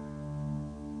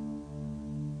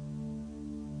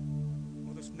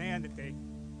 Well, this man that they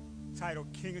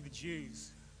titled King of the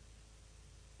Jews,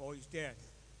 well, he's dead.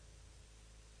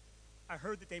 I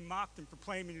heard that they mocked him for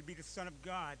claiming to be the Son of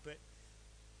God, but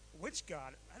which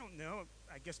God? I don't know.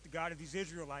 I guess the God of these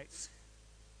Israelites.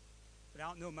 But I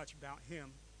don't know much about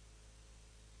him.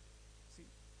 See,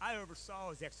 I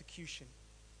oversaw his execution.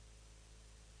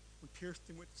 We pierced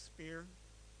him with a spear.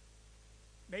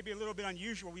 Maybe a little bit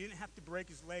unusual. We didn't have to break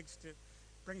his legs to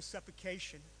bring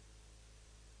suffocation.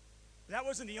 But that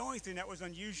wasn't the only thing that was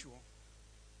unusual.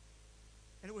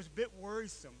 And it was a bit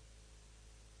worrisome.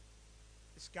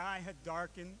 The sky had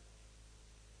darkened.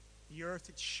 The earth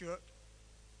had shook.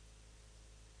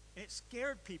 And it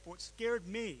scared people. It scared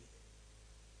me.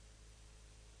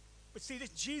 But see, this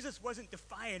Jesus wasn't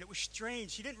defiant. It was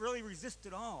strange. He didn't really resist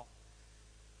at all.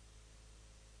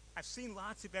 I've seen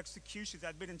lots of executions.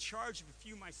 I've been in charge of a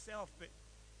few myself, but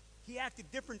he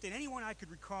acted different than anyone I could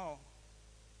recall.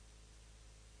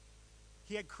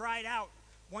 He had cried out,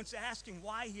 once asking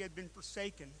why he had been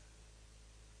forsaken.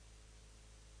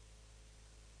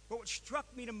 But what struck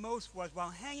me the most was, while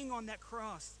hanging on that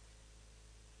cross,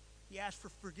 he asked for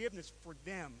forgiveness for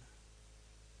them,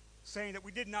 saying that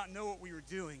we did not know what we were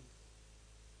doing.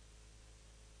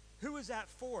 Who was that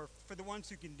for? For the ones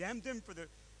who condemned him? For the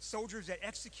soldiers that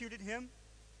executed him?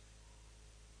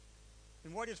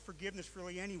 And what is forgiveness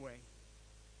really anyway?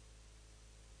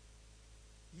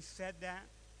 He said that.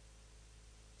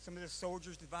 Some of the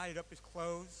soldiers divided up his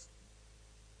clothes.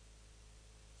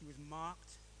 He was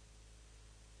mocked.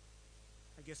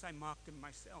 I guess I mocked him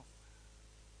myself.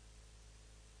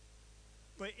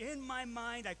 But in my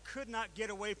mind, I could not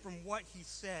get away from what he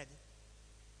said.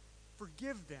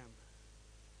 Forgive them.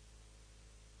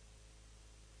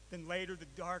 Then later, the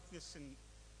darkness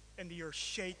and the earth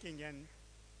shaking, and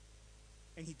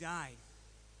he died.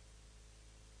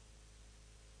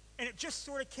 And it just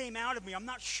sort of came out of me. I'm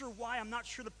not sure why. I'm not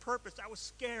sure the purpose. I was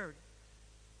scared.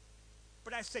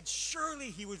 But I said, surely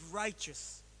he was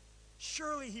righteous.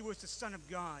 Surely he was the Son of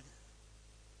God.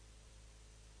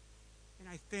 And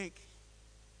I think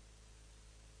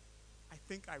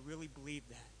I really believe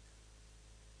that.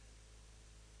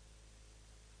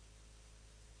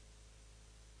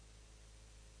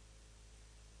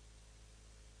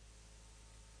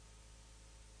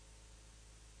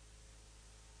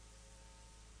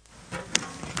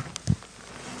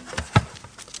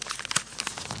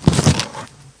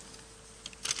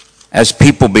 As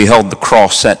people beheld the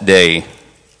cross that day,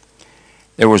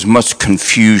 there was much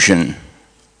confusion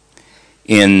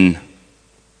in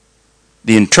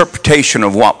the interpretation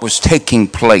of what was taking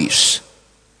place.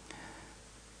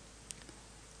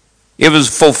 It was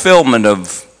fulfillment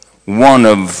of one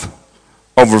of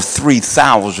over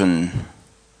 3,000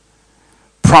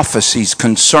 prophecies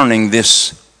concerning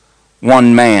this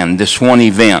one man, this one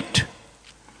event.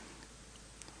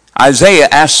 Isaiah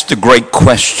asked the great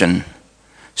question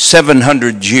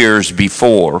 700 years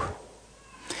before,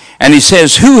 and he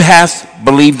says, "Who hath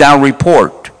believed our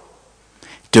report?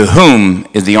 To whom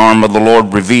is the arm of the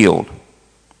Lord revealed?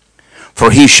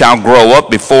 For he shall grow up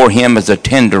before him as a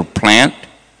tender plant,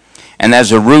 and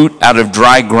as a root out of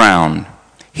dry ground.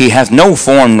 He hath no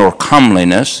form nor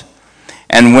comeliness,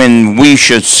 and when we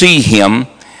should see him,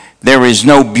 there is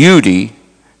no beauty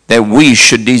that we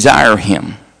should desire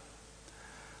him."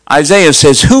 Isaiah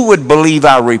says, who would believe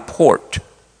our report?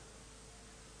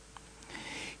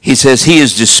 He says, he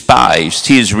is despised,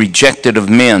 he is rejected of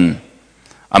men,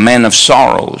 a man of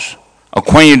sorrows,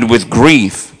 acquainted with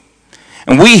grief.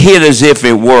 And we hid as if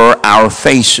it were our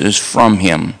faces from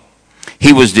him.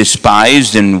 He was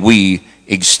despised, and we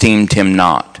esteemed him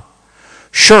not.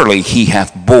 Surely he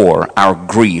hath bore our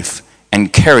grief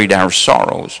and carried our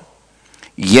sorrows.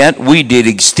 Yet we did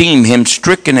esteem him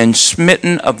stricken and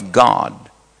smitten of God,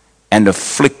 and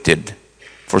afflicted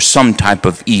for some type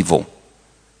of evil.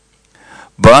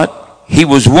 But he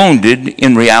was wounded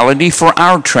in reality for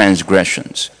our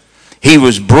transgressions. He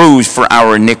was bruised for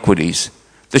our iniquities.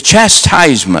 The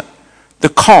chastisement, the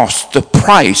cost, the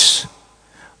price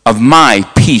of my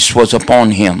peace was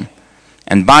upon him.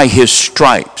 And by his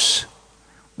stripes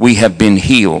we have been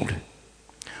healed.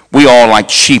 We all like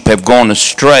sheep have gone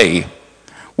astray.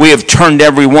 We have turned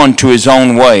every one to his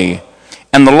own way.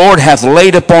 And the Lord hath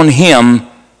laid upon him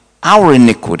our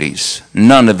iniquities,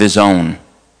 none of his own.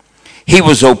 He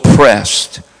was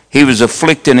oppressed, he was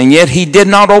afflicted, and yet he did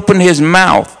not open his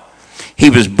mouth. He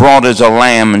was brought as a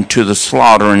lamb into the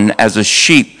slaughter, and as a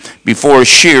sheep before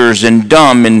shears, and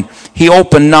dumb, and he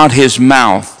opened not his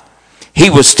mouth. He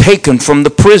was taken from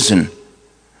the prison,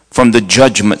 from the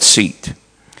judgment seat.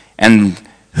 And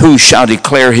who shall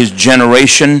declare his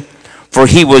generation? For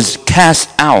he was cast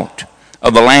out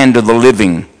of the land of the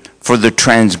living. For the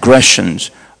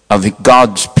transgressions of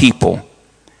God's people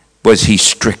was he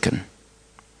stricken.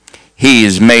 He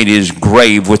has made his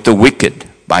grave with the wicked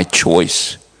by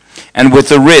choice, and with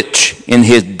the rich in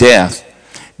his death,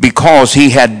 because he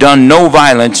had done no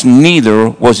violence, neither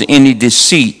was any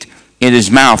deceit in his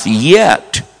mouth.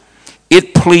 Yet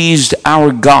it pleased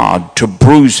our God to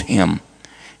bruise him,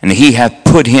 and he hath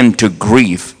put him to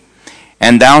grief.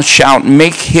 And thou shalt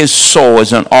make his soul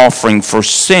as an offering for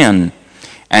sin,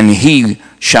 and he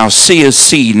shall see his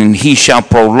seed, and he shall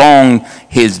prolong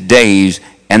his days,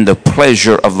 and the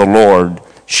pleasure of the Lord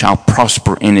shall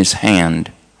prosper in his hand.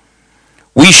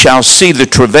 We shall see the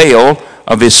travail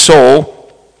of his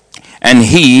soul, and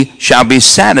he shall be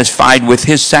satisfied with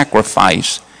his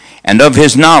sacrifice. And of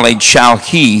his knowledge shall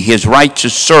he, his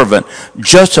righteous servant,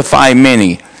 justify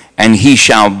many, and he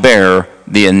shall bear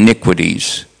the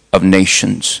iniquities of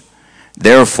nations.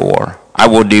 Therefore I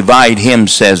will divide him,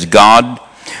 says God,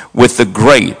 with the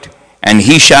great, and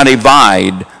he shall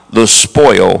divide the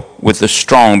spoil with the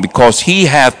strong, because he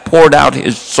hath poured out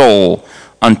his soul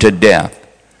unto death.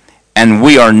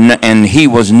 And he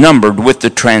was numbered with the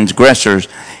transgressors,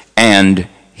 and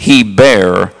he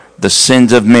bare the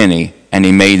sins of many, and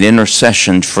he made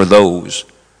intercessions for those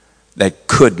that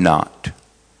could not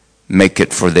make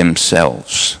it for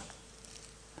themselves.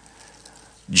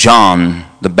 John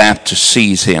the Baptist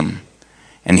sees him,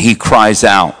 and he cries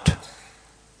out,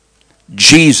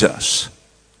 Jesus,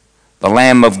 the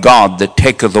Lamb of God that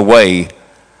taketh away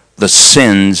the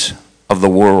sins of the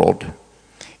world.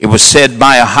 It was said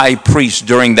by a high priest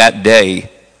during that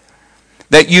day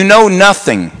that you know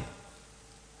nothing.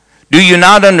 Do you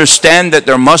not understand that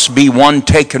there must be one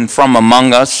taken from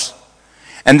among us,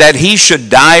 and that he should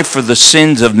die for the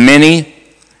sins of many,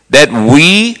 that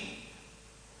we,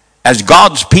 as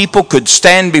God's people, could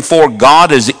stand before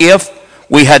God as if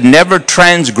we had never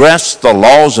transgressed the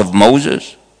laws of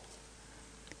Moses?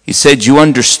 He said, you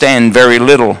understand very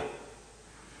little.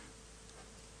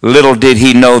 Little did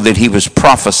he know that he was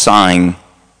prophesying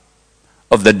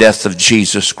of the death of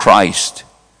Jesus Christ.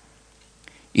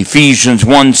 Ephesians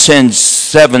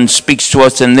 1:7 speaks to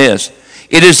us in this.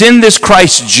 It is in this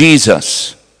Christ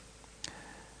Jesus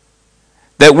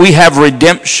that we have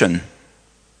redemption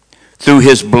through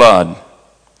his blood.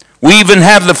 We even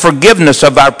have the forgiveness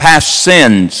of our past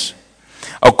sins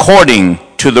according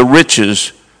to the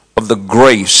riches of the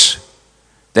grace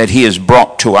that he has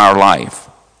brought to our life,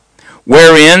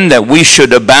 wherein that we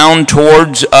should abound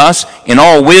towards us in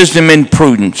all wisdom and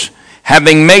prudence,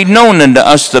 having made known unto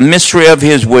us the mystery of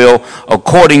his will,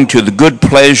 according to the good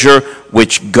pleasure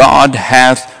which God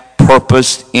hath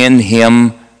purposed in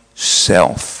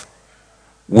himself.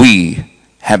 We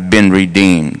have been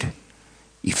redeemed.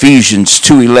 Ephesians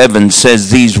 2:11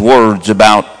 says these words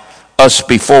about us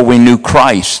before we knew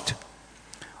Christ.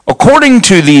 According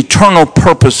to the eternal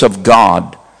purpose of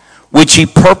God, which he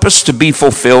purposed to be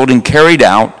fulfilled and carried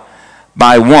out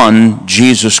by one,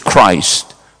 Jesus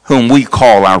Christ, whom we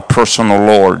call our personal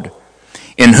Lord,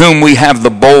 in whom we have the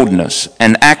boldness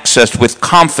and access with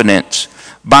confidence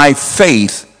by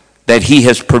faith that he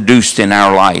has produced in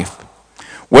our life.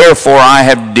 Wherefore I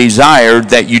have desired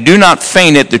that you do not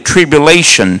faint at the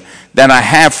tribulation that I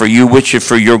have for you, which is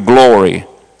for your glory.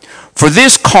 For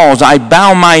this cause I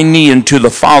bow my knee unto the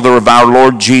Father of our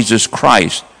Lord Jesus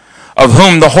Christ, of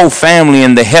whom the whole family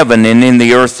in the heaven and in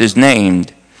the earth is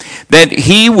named, that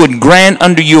he would grant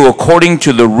unto you according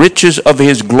to the riches of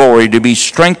his glory to be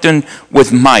strengthened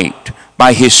with might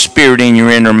by his Spirit in your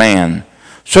inner man,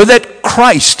 so that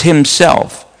Christ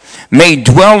himself may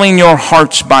dwell in your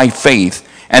hearts by faith,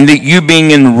 and that you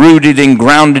being enrooted and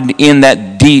grounded in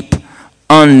that deep,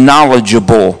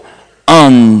 unknowledgeable,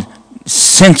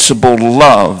 unsensible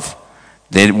love,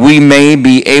 that we may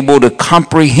be able to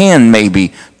comprehend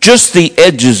maybe just the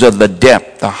edges of the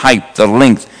depth, the height, the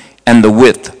length, and the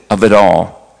width of it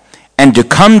all, and to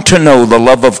come to know the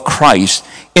love of Christ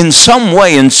in some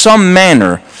way, in some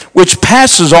manner, which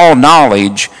passes all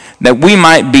knowledge, that we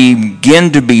might begin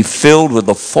to be filled with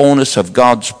the fullness of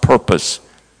God's purpose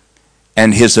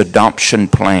and his adoption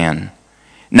plan.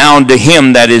 Now unto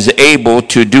him that is able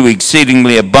to do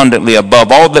exceedingly abundantly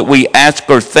above all that we ask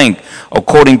or think,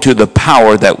 according to the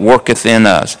power that worketh in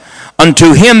us.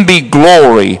 Unto him be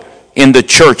glory in the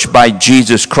church by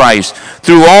Jesus Christ,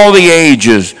 through all the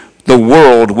ages, the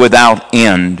world without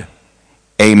end.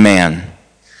 Amen.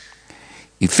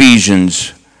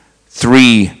 Ephesians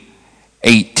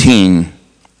 3:18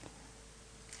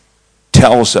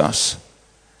 tells us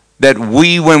that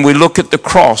we, when we look at the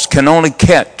cross, can only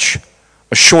catch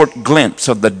a short glimpse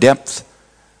of the depth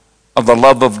of the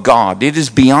love of God. It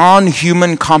is beyond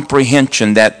human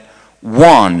comprehension that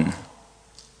one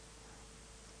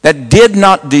that did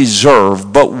not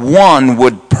deserve, but one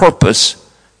would purpose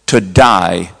to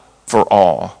die for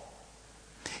all.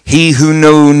 He who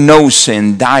knew no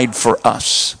sin died for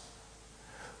us,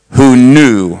 who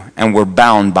knew and were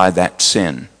bound by that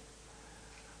sin.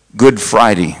 Good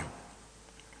Friday.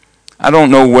 I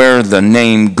don't know where the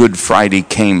name Good Friday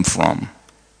came from,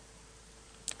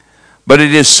 but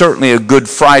it is certainly a Good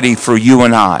Friday for you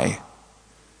and I.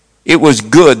 It was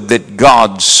good that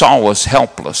God saw us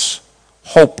helpless,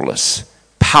 hopeless,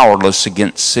 powerless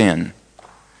against sin.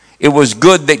 It was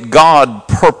good that God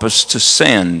purposed to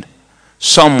send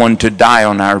someone to die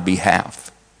on our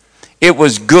behalf. It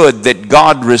was good that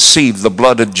God received the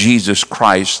blood of Jesus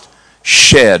Christ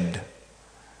shed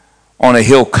on a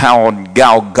hill called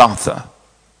Golgotha,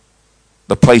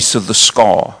 the place of the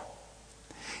skull.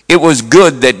 It was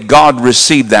good that God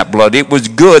received that blood. It was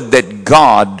good that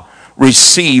God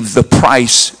received the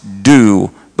price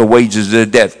due, the wages of the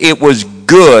death. It was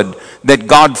good that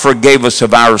God forgave us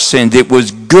of our sins. It was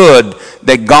good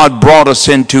that God brought us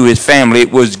into his family.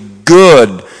 It was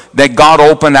good that God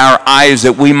opened our eyes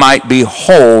that we might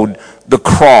behold the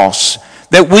cross,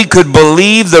 that we could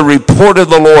believe the report of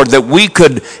the Lord, that we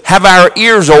could have our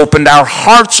ears opened, our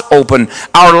hearts opened,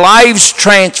 our lives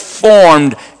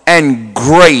transformed, and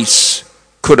grace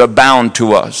could abound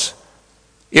to us.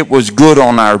 It was good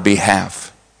on our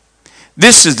behalf.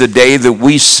 This is the day that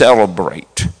we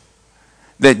celebrate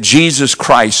that Jesus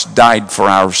Christ died for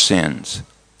our sins.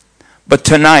 But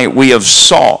tonight we have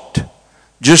sought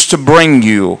just to bring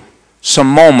you some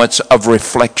moments of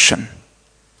reflection.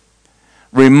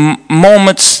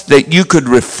 Moments that you could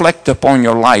reflect upon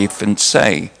your life and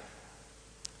say,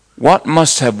 what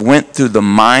must have went through the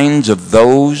minds of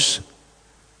those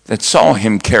that saw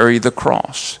him carry the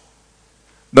cross?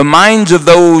 The minds of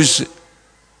those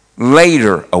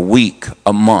later, a week,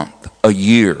 a month, a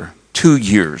year, 2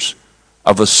 years,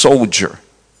 of a soldier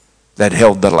that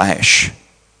held the lash.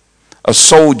 A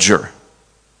soldier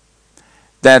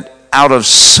that out of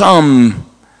some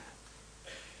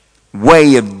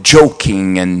way of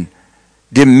joking and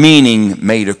demeaning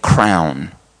made a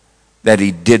crown that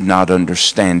he did not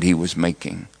understand he was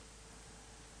making.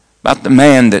 About the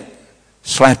man that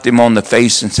slapped him on the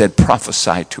face and said,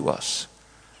 prophesy to us.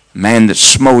 A man that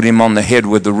smote him on the head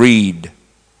with a reed.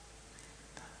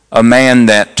 A man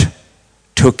that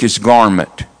took his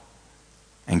garment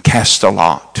and cast a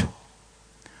lot.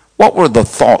 What were the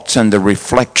thoughts and the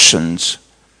reflections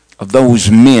of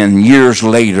those men years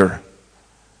later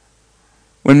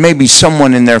when maybe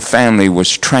someone in their family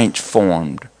was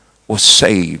transformed, was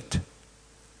saved?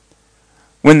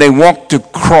 When they walked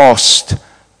across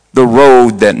the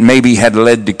road that maybe had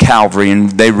led to Calvary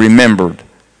and they remembered,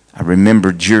 I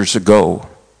remembered years ago,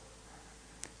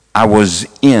 I was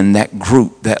in that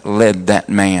group that led that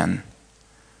man.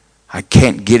 I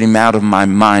can't get him out of my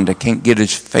mind. I can't get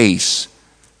his face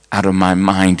out of my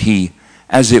mind. He,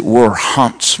 as it were,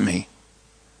 haunts me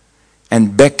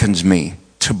and beckons me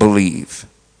to believe.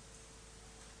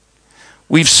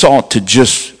 We've sought to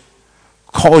just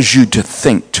cause you to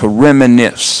think, to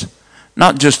reminisce,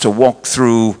 not just to walk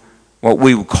through what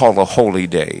we would call a holy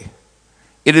day.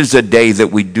 It is a day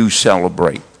that we do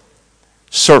celebrate.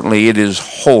 Certainly it is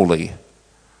holy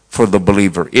for the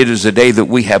believer. It is a day that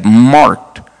we have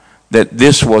marked that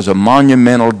this was a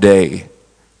monumental day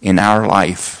in our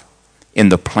life, in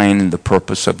the plan and the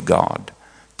purpose of God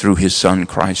through his Son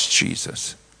Christ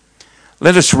Jesus.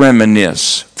 Let us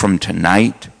reminisce from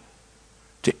tonight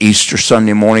to Easter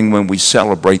Sunday morning when we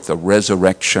celebrate the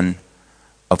resurrection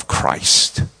of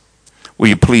Christ. Will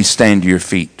you please stand to your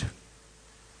feet?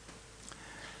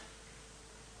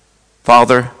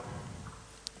 Father,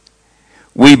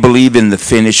 we believe in the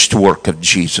finished work of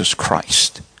Jesus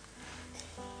Christ.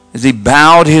 As he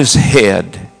bowed his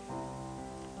head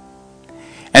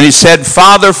and he said,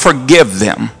 Father, forgive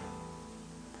them.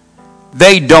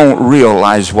 They don't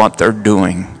realize what they're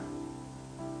doing.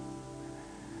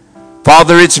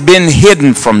 Father, it's been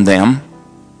hidden from them.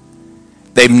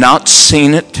 They've not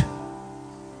seen it.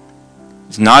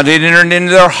 It's not entered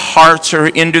into their hearts or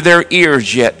into their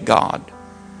ears yet, God.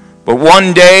 But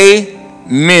one day,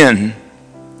 men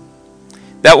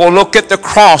that will look at the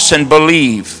cross and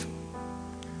believe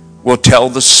will tell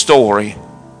the story.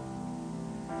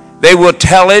 They will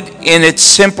tell it in its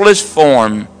simplest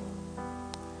form.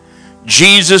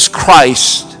 Jesus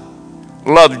Christ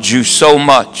loved you so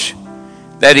much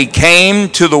that he came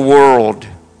to the world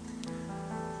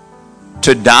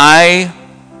to die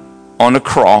on a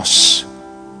cross,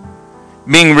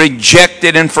 being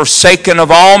rejected and forsaken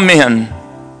of all men,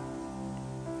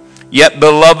 yet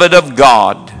beloved of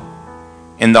God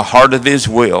in the heart of his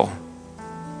will.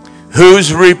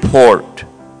 Whose report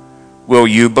will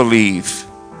you believe?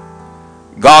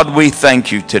 God, we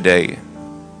thank you today.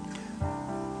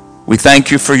 We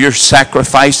thank you for your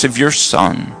sacrifice of your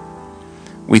Son.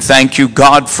 We thank you,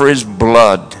 God, for his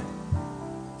blood.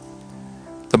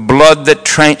 The blood that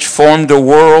transformed a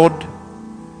world,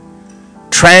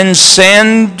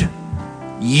 transcend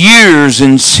years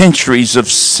and centuries of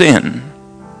sin,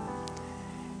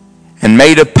 and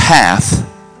made a path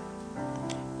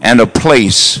and a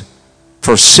place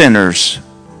for sinners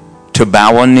to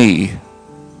bow a knee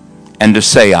and to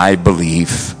say, I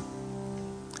believe.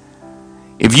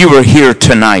 If you are here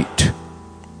tonight,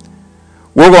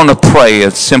 we're going to pray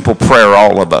a simple prayer,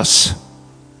 all of us.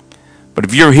 But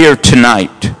if you're here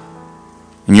tonight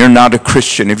and you're not a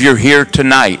Christian, if you're here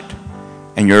tonight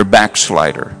and you're a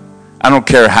backslider, I don't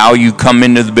care how you come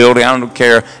into the building, I don't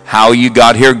care how you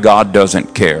got here, God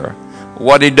doesn't care.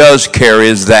 What he does care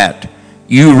is that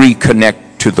you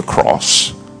reconnect to the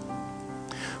cross.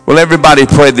 Will everybody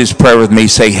pray this prayer with me?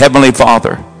 Say, Heavenly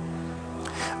Father,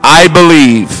 I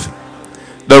believe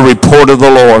the report of the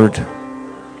Lord.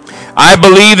 I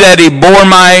believe that he bore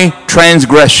my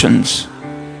transgressions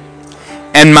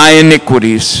and my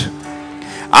iniquities.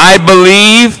 I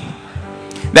believe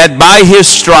that by his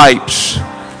stripes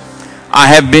I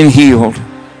have been healed.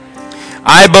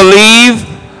 I believe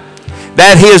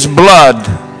that his blood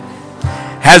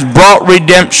has brought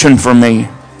redemption for me.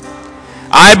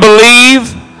 I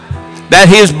believe that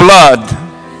his blood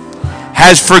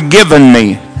has forgiven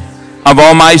me of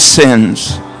all my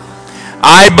sins.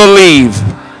 I believe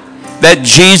that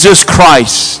Jesus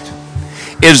Christ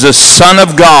is the Son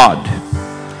of God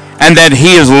and that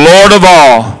he is Lord of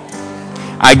all.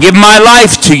 I give my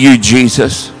life to you,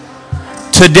 Jesus,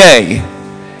 today,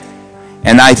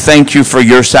 and I thank you for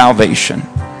your salvation.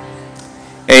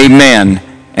 Amen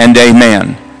and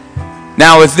amen.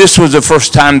 Now, if this was the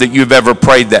first time that you've ever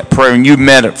prayed that prayer and you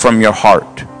meant it from your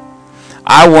heart,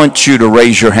 I want you to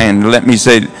raise your hand and let me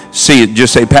see it.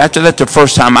 Just say, Pastor, that's the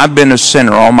first time. I've been a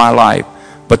sinner all my life,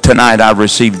 but tonight I've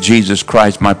received Jesus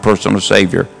Christ, my personal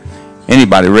Savior.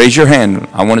 Anybody, raise your hand.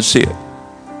 I want to see it.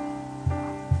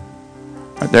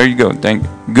 Right, there you go.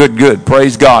 Good.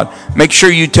 Praise God. Make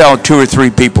sure you tell 2 or 3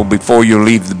 people before you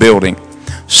leave the building.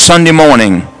 Sunday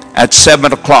morning at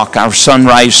 7 o'clock, our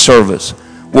sunrise service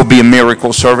will be a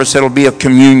miracle service. It'll be a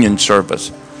communion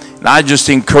service. And I just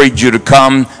encourage you to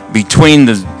come between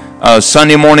the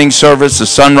Sunday morning service, the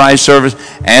sunrise service,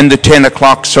 and the 10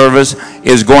 o'clock service.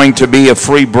 Is going to be a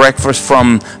free breakfast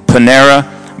from Panera.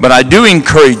 But I do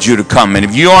encourage you to come. And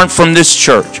if you aren't from this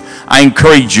church, I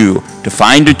encourage you to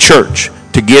find a church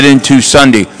to get into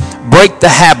Sunday. Break the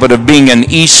habit of being an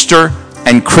Easter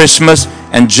and Christmas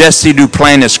and Jesse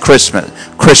Duplantis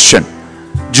Christian.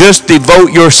 Just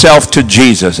devote yourself to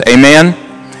Jesus. Amen.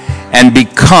 And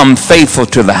become faithful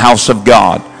to the house of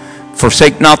God.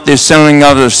 Forsake not the assembling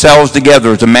of yourselves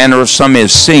together, as the manner of some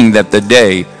is, seeing that the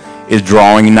day is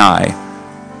drawing nigh.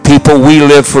 People, we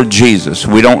live for Jesus.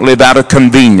 We don't live out of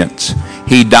convenience.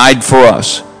 He died for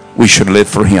us. We should live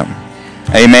for him.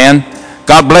 Amen.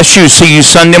 God bless you. See you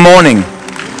Sunday morning.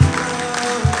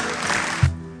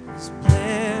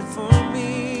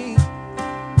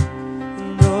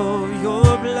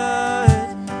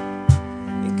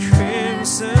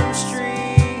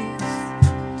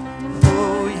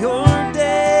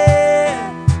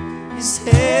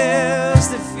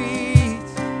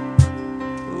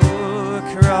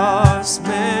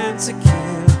 Meant to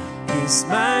kill is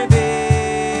my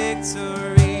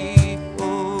victory.